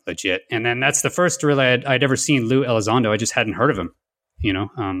be legit. And then that's the first really I'd ever seen Lou Elizondo. I just hadn't heard of him,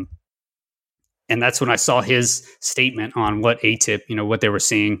 and that's when I saw his statement on what ATIP, what they were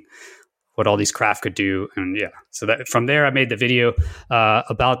seeing, what all these craft could do. And yeah, so that from there, I made the video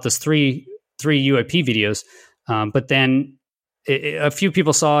about those three UAP videos. But then a few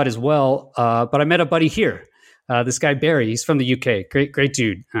people saw it as well. But I met a buddy here, this guy, Barry, he's from the UK. Great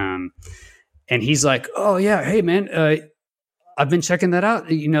dude. And he's like, oh yeah, hey man, I've been checking that out.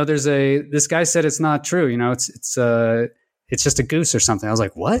 There's this guy said it's not true. it's just a goose or something. I was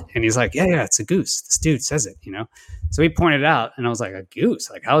like, what? And he's like, yeah, it's a goose. This dude says it, So he pointed it out, and I was like, a goose?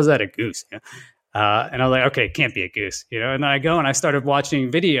 Like, how is that a goose? And I was like, okay, it can't be a goose, And then I go and I started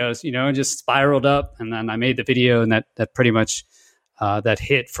watching videos, and just spiraled up. And then I made the video, and that pretty much that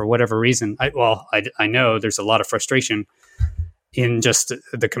hit for whatever reason. I know there's a lot of frustration in just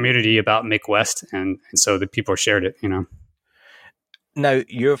the community about Mick West, and so the people shared it, Now,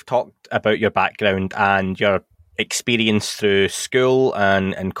 you've talked about your background and your experience through school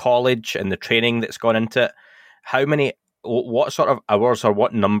and college and the training that's gone into it. What sort of hours or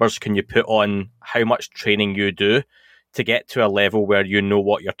what numbers can you put on how much training you do to get to a level where you know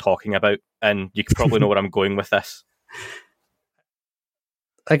what you're talking about? And you can probably know where I'm going with this.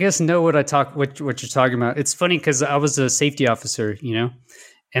 I guess know what you're talking about. It's funny because I was a safety officer,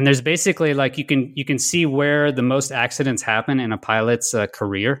 and there's basically like you can see where the most accidents happen in a pilot's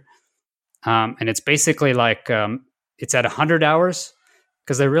career, and it's basically like it's at 100 hours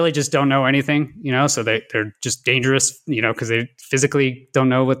because they really just don't know anything, So they're just dangerous, because they physically don't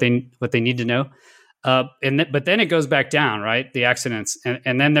know what they need to know. But then it goes back down, right? The accidents,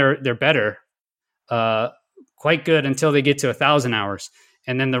 and then they're better, quite good until they get to 1,000 hours.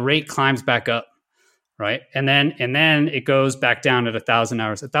 And then the rate climbs back up, right? And then it goes back down at 1,000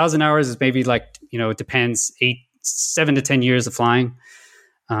 hours. 1,000 hours is maybe like, it depends, 7 to 10 years of flying.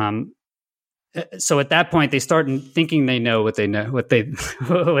 So at that point, they start thinking they know what they know, they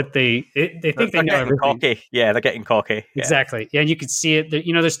think they know everything. Cocky. Yeah, they're getting cocky. Yeah. Exactly. Yeah, and you can see it.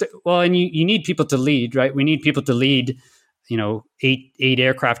 And you need people to lead, right? We need people to lead. 8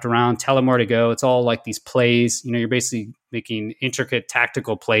 aircraft around, tell them where to go. It's all like these plays. You're basically making intricate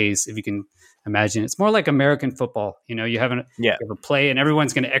tactical plays, if you can imagine. It's more like American football. You have a play, and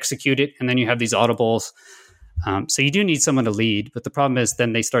everyone's going to execute it, and then you have these audibles. So you do need someone to lead, but the problem is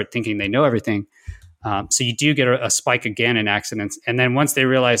then they start thinking they know everything. So you do get a spike again in accidents, and then once they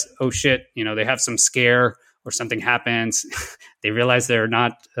realize, oh shit, they have some scare or something happens, they realize they're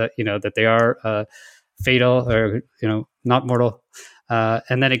not, that they are fatal or not mortal,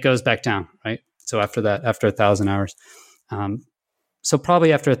 and then it goes back down, right? So after 1,000 hours, so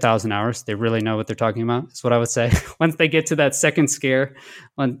probably after 1,000 hours, they really know what they're talking about. Is what I would say. Once they get to that second scare,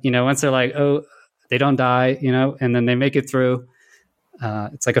 once they're like, oh, they don't die, and then they make it through.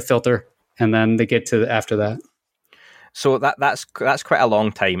 It's like a filter, and then they get to after that. So that's quite a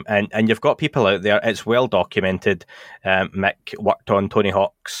long time, and you've got people out there. It's well documented. Mick worked on Tony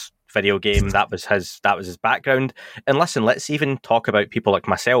Hawk's video game. That was his background. And listen, let's even talk about people like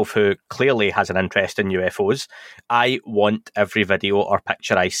myself who clearly has an interest in UFOs. I want every video or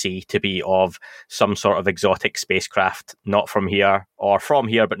picture I see to be of some sort of exotic spacecraft, not from here or from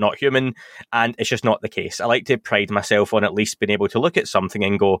here, but not human. And it's just not the case. I like to pride myself on at least being able to look at something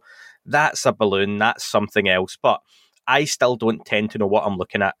and go, that's a balloon, that's something else. But I still don't tend to know what I'm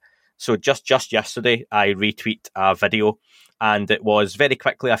looking at. So just yesterday, I retweet a video, and it was very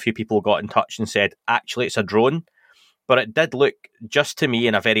quickly a few people got in touch and said, actually, it's a drone. But it did look, just to me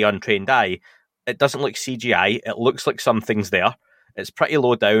in a very untrained eye, it doesn't look CGI. It looks like something's there. It's pretty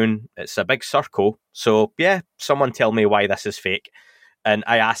low down. It's a big circle. So yeah, someone tell me why this is fake. And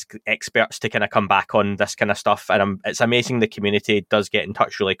I ask experts to kind of come back on this kind of stuff. And it's amazing the community does get in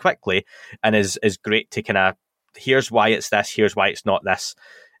touch really quickly and is great to kind of, here's why it's this, here's why it's not this.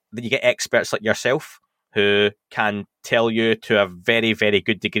 You get experts like yourself who can tell you to a very, very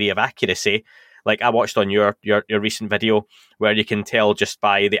good degree of accuracy. Like I watched on your recent video where you can tell just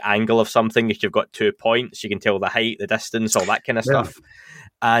by the angle of something, if you've got 2 points, you can tell the height, the distance, all that kind of stuff.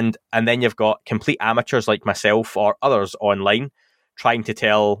 And then you've got complete amateurs like myself or others online trying to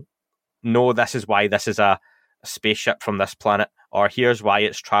tell, no, this is why this is a spaceship from this planet, or here's why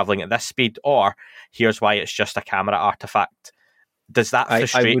it's traveling at this speed, or here's why it's just a camera artifact. Does that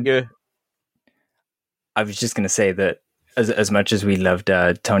frustrate you? I was just going to say that as much as we loved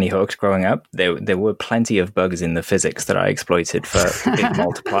Tony Hawk's growing up, there were plenty of bugs in the physics that I exploited for big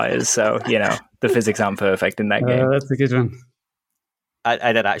multipliers. So, the physics aren't perfect in that game. That's a good one.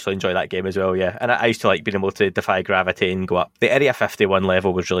 I did actually enjoy that game as well, yeah. And I used to like being able to defy gravity and go up. The Area 51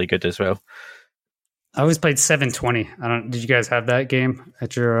 level was really good as well. I always played 720. Did you guys have that game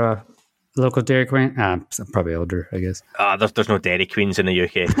at your local Dairy Queen? I'm probably older, I guess. There's no Dairy Queens in the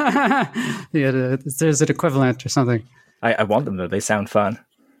UK. Yeah, there's an equivalent or something. I want them though. They sound fun.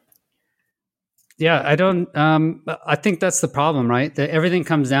 Yeah, I don't. I think that's the problem, right? That everything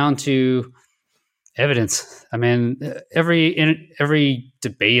comes down to evidence. I mean, every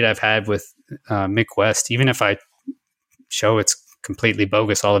debate I've had with Mick West, even if I show it's completely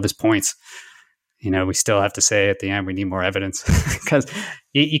bogus, all of his points, we still have to say at the end we need more evidence because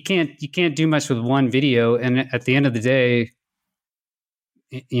you can't do much with one video. And at the end of the day,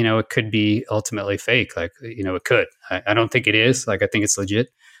 it could be ultimately fake. Like, it could. I don't think it is. Like, I think it's legit,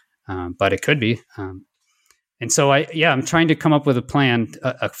 but it could be. And so I'm trying to come up with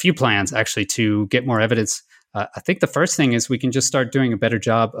a few plans actually to get more evidence. I think the first thing is we can just start doing a better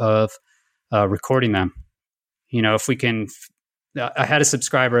job of recording them. If we can, I had a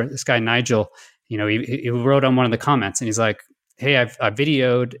subscriber, this guy, Nigel, he wrote on one of the comments and he's like, hey, I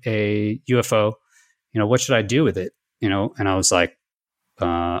videoed a UFO, what should I do with it? And I was like,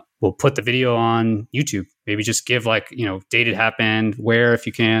 we'll put the video on YouTube. Maybe just give date it happened, where, if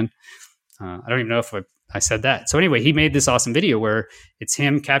you can. I don't even know if I said that. So anyway, he made this awesome video where it's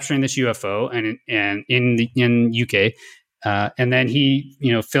him capturing this UFO and in UK, and then he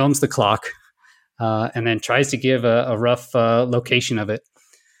films the clock, and then tries to give a rough location of it.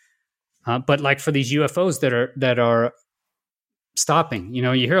 But like for these UFOs that are stopping, you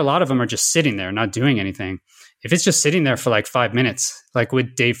hear a lot of them are just sitting there, not doing anything. If it's just sitting there for like 5 minutes, like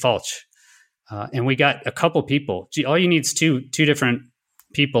with Dave Fulch, and we got a couple people, all you need is two different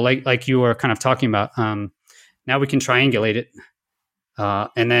people, like you were kind of talking about. Now we can triangulate it,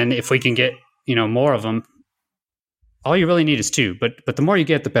 and then if we can get more of them, all you really need is two. But the more you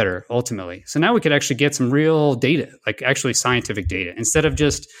get, the better ultimately. So now we could actually get some real data, like actually scientific data, instead of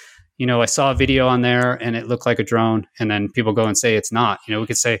just I saw a video on there and it looked like a drone, and then people go and say it's not. We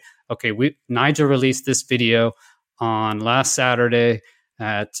could say, okay, Nigel released this video on last Saturday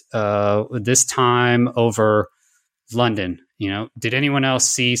at this time over London. Did anyone else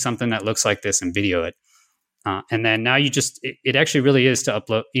see something that looks like this and video it? And then now it actually really is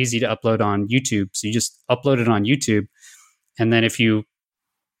easy to upload on YouTube. So you just upload it on YouTube, and then if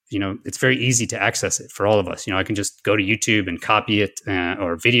it's very easy to access it for all of us. I can just go to YouTube and copy it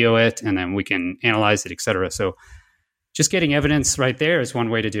or video it, and then we can analyze it, etc. So just getting evidence right there is one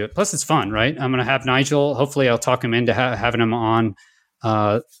way to do it. Plus, it's fun, right? I'm going to have Nigel. Hopefully, I'll talk him into having him on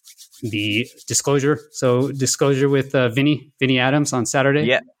the Disclosure. So Disclosure with Vinny Adams on Saturday.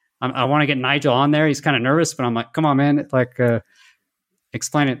 Yeah. I want to get Nigel on there. He's kind of nervous, but I'm like, come on, man.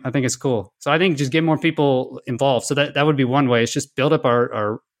 Explain it. I think it's cool. So I think just get more people involved. So that would be one way. It's just build up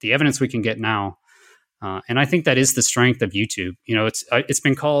the evidence we can get now. And I think that is the strength of YouTube. It's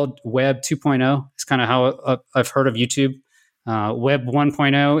been called Web 2.0. It's kind of how I've heard of YouTube. Web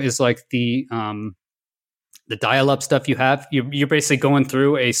 1.0 is like the dial-up stuff you have. You're basically going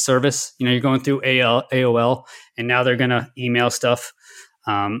through a service. You're going through AOL, and now they're going to email stuff.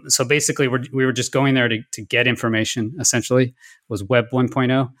 So basically, we were just going there to get information. Essentially, was Web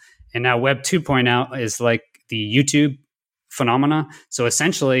 1.0, and now Web 2.0 is like the YouTube phenomena. So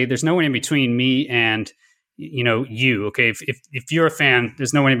essentially, there's no one in between me and you. Okay, if you're a fan,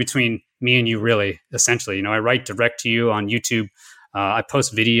 there's no one in between me and you, really. Essentially, I write direct to you on YouTube. I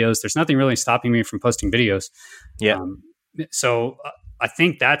post videos. There's nothing really stopping me from posting videos. Yeah. So I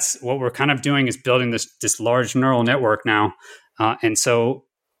think that's what we're kind of doing, is building this large neural network now. And so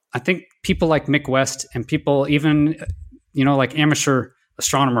I think people like Mick West and people even, like amateur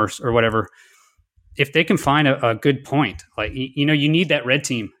astronomers or whatever, if they can find a good point, like, you need that red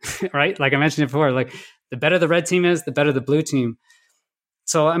team, right? Like I mentioned before, like the better the red team is, the better the blue team.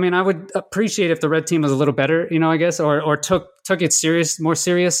 So, I mean, I would appreciate if the red team was a little better, I guess, or took it more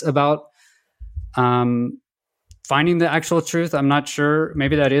serious about finding the actual truth. I'm not sure.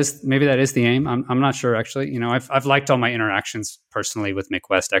 Maybe that is the aim. I'm not sure, actually. I've liked all my interactions personally with Mick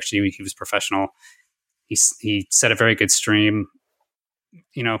West. Actually, he was professional. He set a very good stream.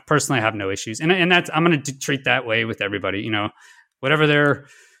 Personally, I have no issues, and that's, I'm going to treat that way with everybody. Whatever their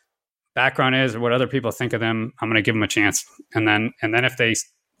background is or what other people think of them, I'm going to give them a chance. And then if they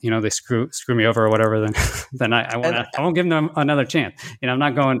they screw me over or whatever, then I won't give them another chance. I'm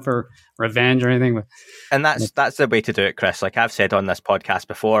not going for revenge or anything. But, and that's the way to do it, Chris. Like I've said on this podcast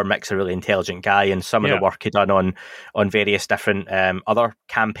before, Mick's a really intelligent guy, and some of the work he done on various different other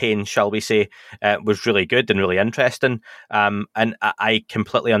campaigns, shall we say, was really good and really interesting. And I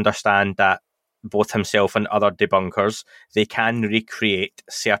completely understand that both himself and other debunkers, they can recreate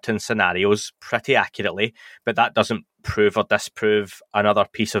certain scenarios pretty accurately, but that doesn't prove or disprove another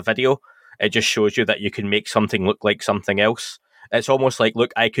piece of video. It just shows you that you can make something look like something else. It's almost like,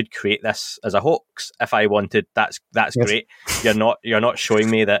 look, I could create this as a hoax if I wanted. That's yes. Great. You're not showing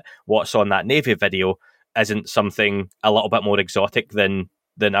me that what's on that Navy video isn't something a little bit more exotic than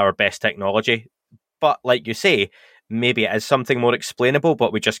our best technology. But like you say, maybe it is something more explainable,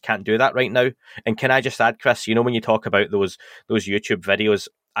 but we just can't do that right now. And can I just add, Chris, when you talk about those YouTube videos,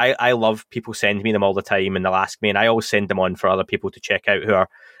 I love people send me them all the time and they'll ask me, and I always send them on for other people to check out who are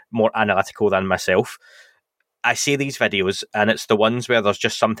more analytical than myself. I see these videos and it's the ones where there's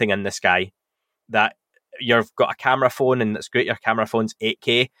just something in the sky that, you've got a camera phone, and it's great your camera phone's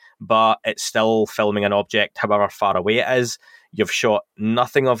 8K, but it's still filming an object however far away it is. You've shot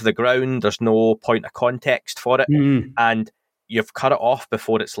nothing of the ground. There's no point of context for it. And you've cut it off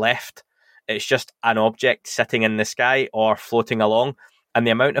before it's left. It's just an object sitting in the sky or floating along. And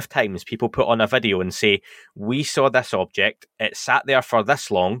the amount of times people put on a video and say, we saw this object, it sat there for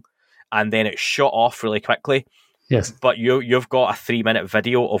this long, and then it shot off really quickly. Yes. But you've got a 3-minute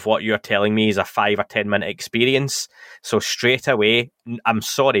video of what you're telling me is a 5 or 10 minute experience. So straight away, I'm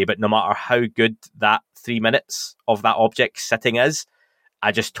sorry, but no matter how good that 3 minutes of that object sitting is,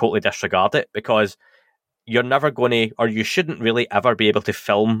 I just totally disregard it, because you're never going to, or you shouldn't really ever be able to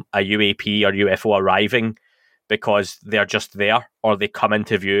film a UAP or UFO arriving because they're just there or they come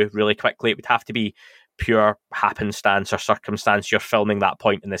into view really quickly. It would have to be pure happenstance or circumstance. You're filming that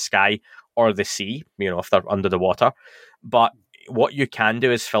point in the sky or the sea, if they're under the water. But what you can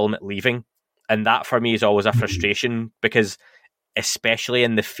do is film it leaving. And that for me is always a frustration, because especially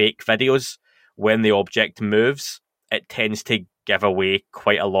in the fake videos, when the object moves, it tends to give away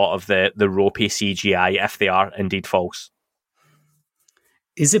quite a lot of the ropey CGI if they are indeed false.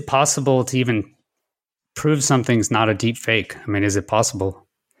 Is it possible to even prove something's not a deep fake? I mean, is it possible?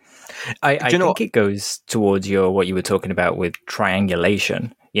 I think it goes towards what you were talking about with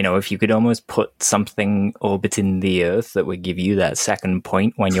triangulation. If you could almost put something orbiting the Earth that would give you that second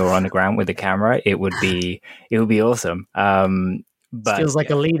point when you're on the ground with the camera, it would be awesome. But feels like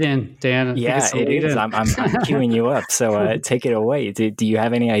a lead-in, Dan. Yeah, it is. I'm queuing you up. So take it away. Do you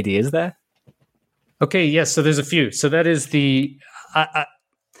have any ideas there? Okay, yes. So there's a few. So that is you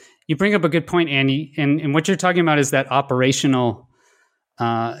bring up a good point, Andy. And what you're talking about is that operational.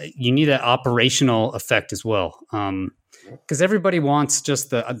 You need that operational effect as well. Because everybody wants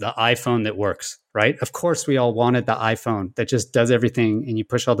just the iPhone that works, right? Of course, we all wanted the iPhone that just does everything and you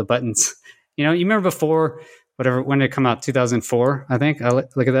push all the buttons. You remember before, when did it come out? 2004, I think.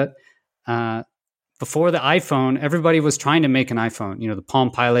 Look at that. Before the iPhone, everybody was trying to make an iPhone. The Palm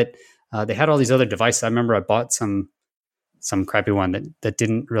Pilot. They had all these other devices. I remember I bought some crappy one that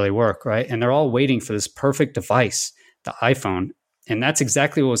didn't really work, right? And they're all waiting for this perfect device, the iPhone. And that's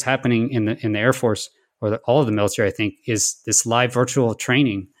exactly what was happening in the Air Force, or all of the military, I think, is this live virtual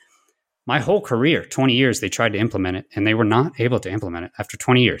training. My whole career, 20 years, they tried to implement it, and they were not able to implement it after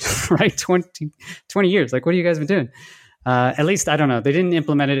 20 years, right? 20 years. Like, what have you guys been doing? At least, I don't know. They didn't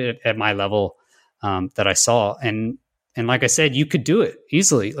implement it at my level that I saw. And like I said, you could do it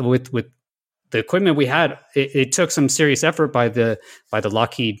easily with the equipment we had. It took some serious effort by the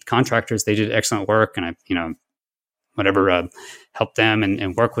Lockheed contractors. They did excellent work, and help them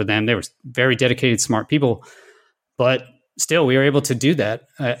and work with them. They were very dedicated, smart people, but still we were able to do that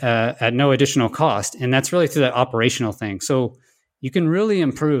at no additional cost. And that's really through that operational thing. So you can really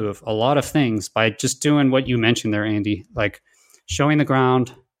improve a lot of things by just doing what you mentioned there, Andy, like showing the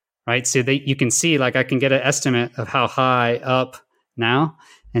ground, right? So that you can see, like, I can get an estimate of how high up now.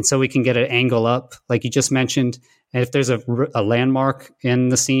 And so we can get an angle up, like you just mentioned. And if there's a landmark in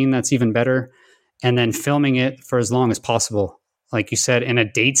the scene, that's even better. And then filming it for as long as possible. Like you said, in a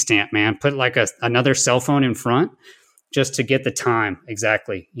date stamp, man, put like another cell phone in front just to get the time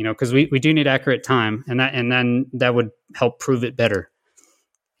exactly, because we do need accurate time, and then that would help prove it better,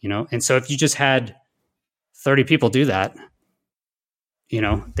 And so if you just had 30 people do that,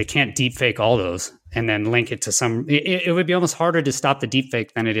 they can't deep fake all those and then link it to some. It would be almost harder to stop the deep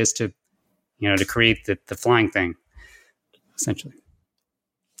fake than it is to, to create the flying thing, essentially.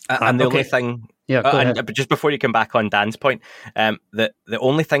 And the only thing. Yeah, but just before you come back on Dan's point, the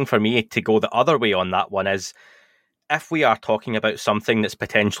only thing for me to go the other way on that one is, if we are talking about something that's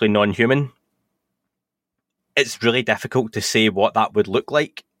potentially non-human, it's really difficult to say what that would look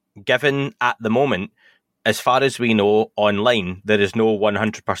like, given at the moment, as far as we know online, there is no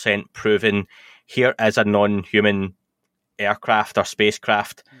 100% proven here is a non-human aircraft or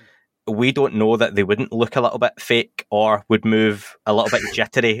spacecraft. We don't know that they wouldn't look a little bit fake or would move a little bit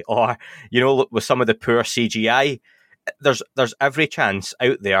jittery, or, with some of the poor CGI. There's every chance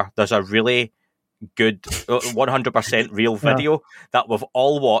out there. There's a really good 100% real video that we've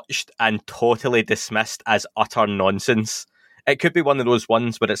all watched and totally dismissed as utter nonsense. It could be one of those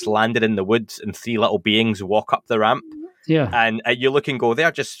ones where it's landed in the woods and 3 little beings walk up the ramp. Yeah. And you look and go,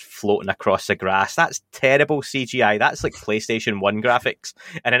 they're just floating across the grass. That's terrible CGI. That's like PlayStation 1 graphics.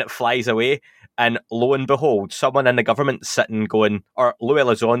 And then it flies away. And lo and behold, someone in the government sitting going, or Lou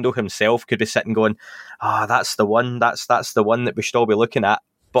Elizondo himself could be sitting going, that's the one. That's the one that we should all be looking at.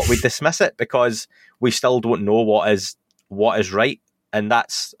 But we dismiss it because we still don't know what is right. And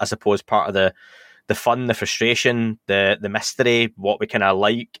that's, I suppose, part of the fun, the frustration, the mystery, what we kind of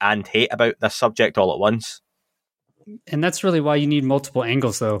like and hate about this subject all at once. And that's really why you need multiple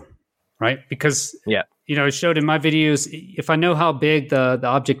angles, though, right? Because, it showed in my videos, if I know how big the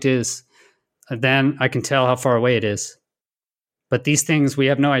object is, then I can tell how far away it is. But these things, we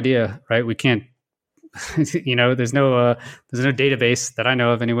have no idea, right? We can't, there's no database that I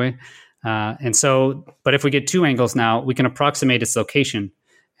know of anyway. And so, but if we get two angles now, we can approximate its location.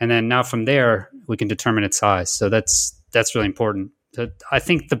 And then now from there, we can determine its size. So that's really important. I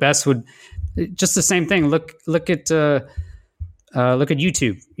think the best would, just the same thing. Look at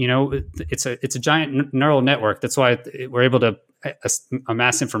YouTube. It's a giant neural network. That's why we're able to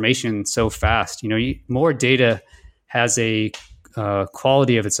amass information so fast. More data has a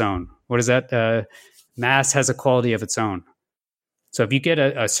quality of its own. What is that? Mass has a quality of its own. So if you get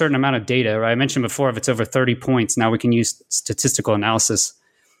a certain amount of data, right? I mentioned before, if it's over 30 points, now we can use statistical analysis,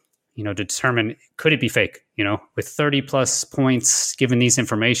 to determine, could it be fake? With 30 plus points, given these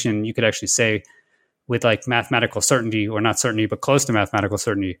information, you could actually say with like mathematical certainty, or not certainty, but close to mathematical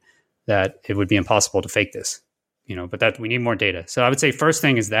certainty, that it would be impossible to fake this. But that we need more data. So I would say first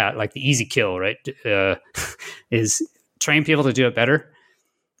thing is that, like, the easy kill, right? Is train people to do it better.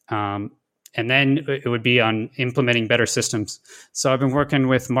 And then it would be on implementing better systems. So I've been working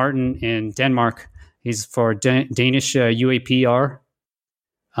with Martin in Denmark. He's for Danish UAPR.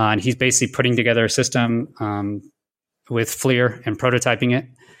 And he's basically putting together a system with FLIR and prototyping it.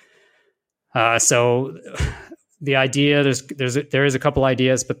 So the idea, there is a couple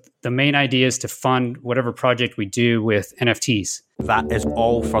ideas, but the main idea is to fund whatever project we do with NFTs. That is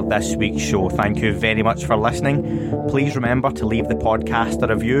all for this week's show. Thank you very much for listening. Please remember to leave the podcast a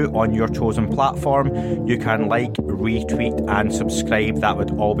review on your chosen platform. You can like, retweet and subscribe. That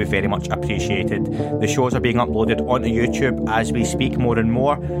would all be very much appreciated. The shows are being uploaded onto YouTube as we speak more and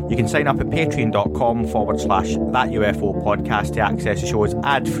more. You can sign up at patreon.com/thatUFO podcast to access the shows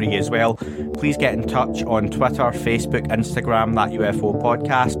ad-free as well. Please get in touch on Twitter, Facebook, Instagram, That UFO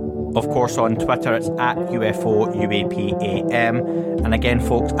Podcast. Of course, on Twitter, it's at UFO UAPAM. And again,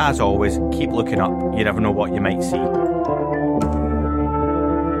 folks, as always, keep looking up. You never know what you might see.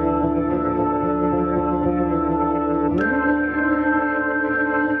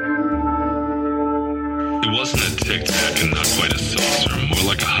 It wasn't a tic-tac and not quite a saucer, more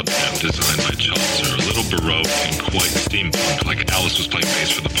like a hubcap designed by Chaucer, a little Baroque and quite steampunk, like Alice was playing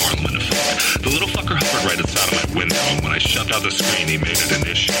bass for the Parliament of Folk. The little fucker hovered right outside of my window, and when I shoved out the screen, he made it an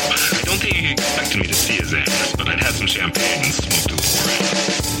issue. I don't think he expected me to see his ass, but I'd had some champagne and smoked a little around.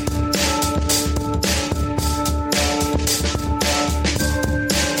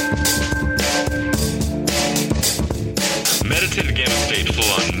 Meditative Gamma stayed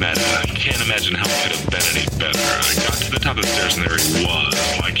full on meta. I can't imagine how it could have been any better. I got to the top of the stairs and there he was.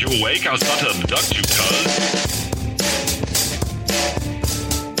 Like, you awake? I was about to abduct you, cuz.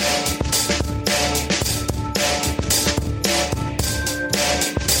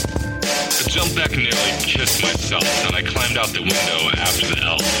 I jumped back and nearly kissed myself, and I climbed out the window after the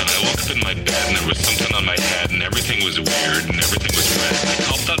elf, and I woke up in my bed and there was something on my head and everything was weird and everything was red. I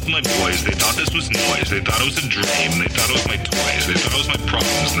called out to my boys. They thought this was noise. They thought it was a dream. They thought it was my toys. They thought it was my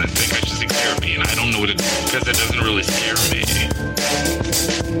problems, and they think I should seek therapy, and I don't know what it is because it doesn't really scare me.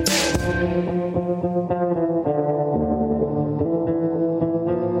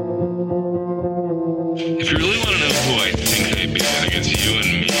 If you really want to know who I think I be, I think it's you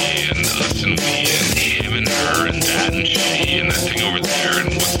and me and us and we and him and her and that and she and that thing over there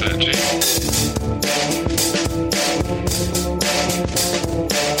and what's that, Jake?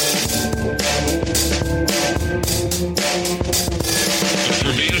 But if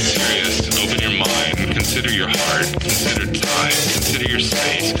we're being serious, open your mind, consider your heart, consider time, consider your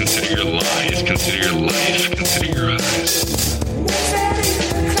space, consider your lies, consider your life, consider your eyes.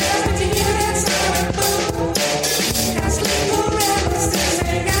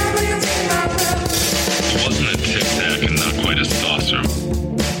 It wasn't a tic-tac and not quite a saucer.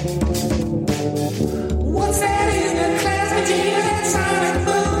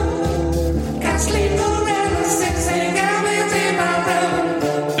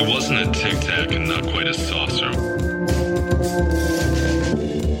 It wasn't a tic-tac and not quite a saucer.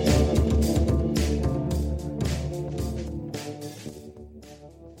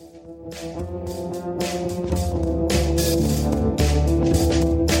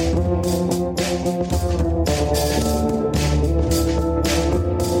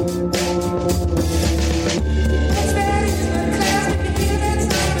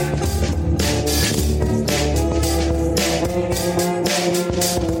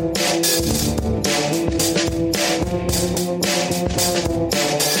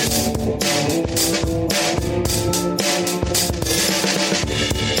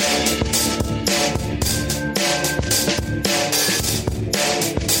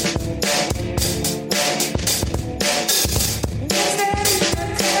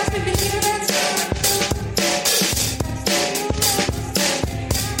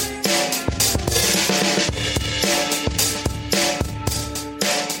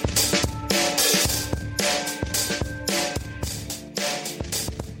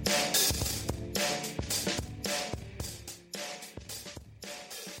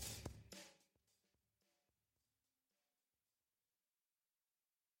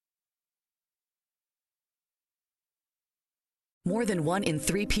 More than 1 in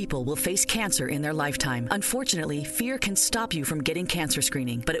 3 people will face cancer in their lifetime. Unfortunately, fear can stop you from getting cancer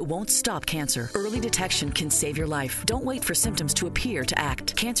screening, but it won't stop cancer. Early detection can save your life. Don't wait for symptoms to appear to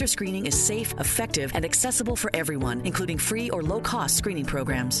act. Cancer screening is safe, effective, and accessible for everyone, including free or low-cost screening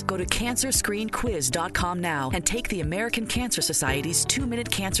programs. Go to CancerScreenQuiz.com now and take the American Cancer Society's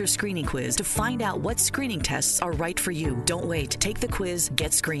 2-minute cancer screening quiz to find out what screening tests are right for you. Don't wait. Take the quiz.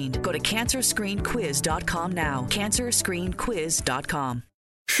 Get screened. Go to CancerScreenQuiz.com now. CancerScreenQuiz.com.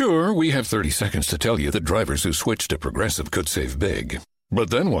 Sure, we have 30 seconds to tell you that drivers who switch to Progressive could save big.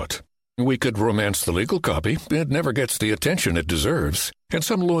 But then what? We could romance the legal copy. It never gets the attention it deserves. And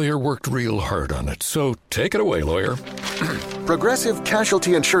some lawyer worked real hard on it. So take it away, lawyer. Progressive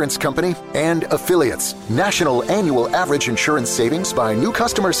Casualty Insurance Company and Affiliates. National annual average insurance savings by new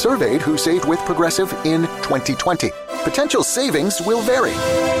customers surveyed who saved with Progressive in 2020. Potential savings will vary.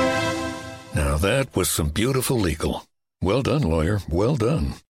 Now that was some beautiful legal. Well done, lawyer. Well done.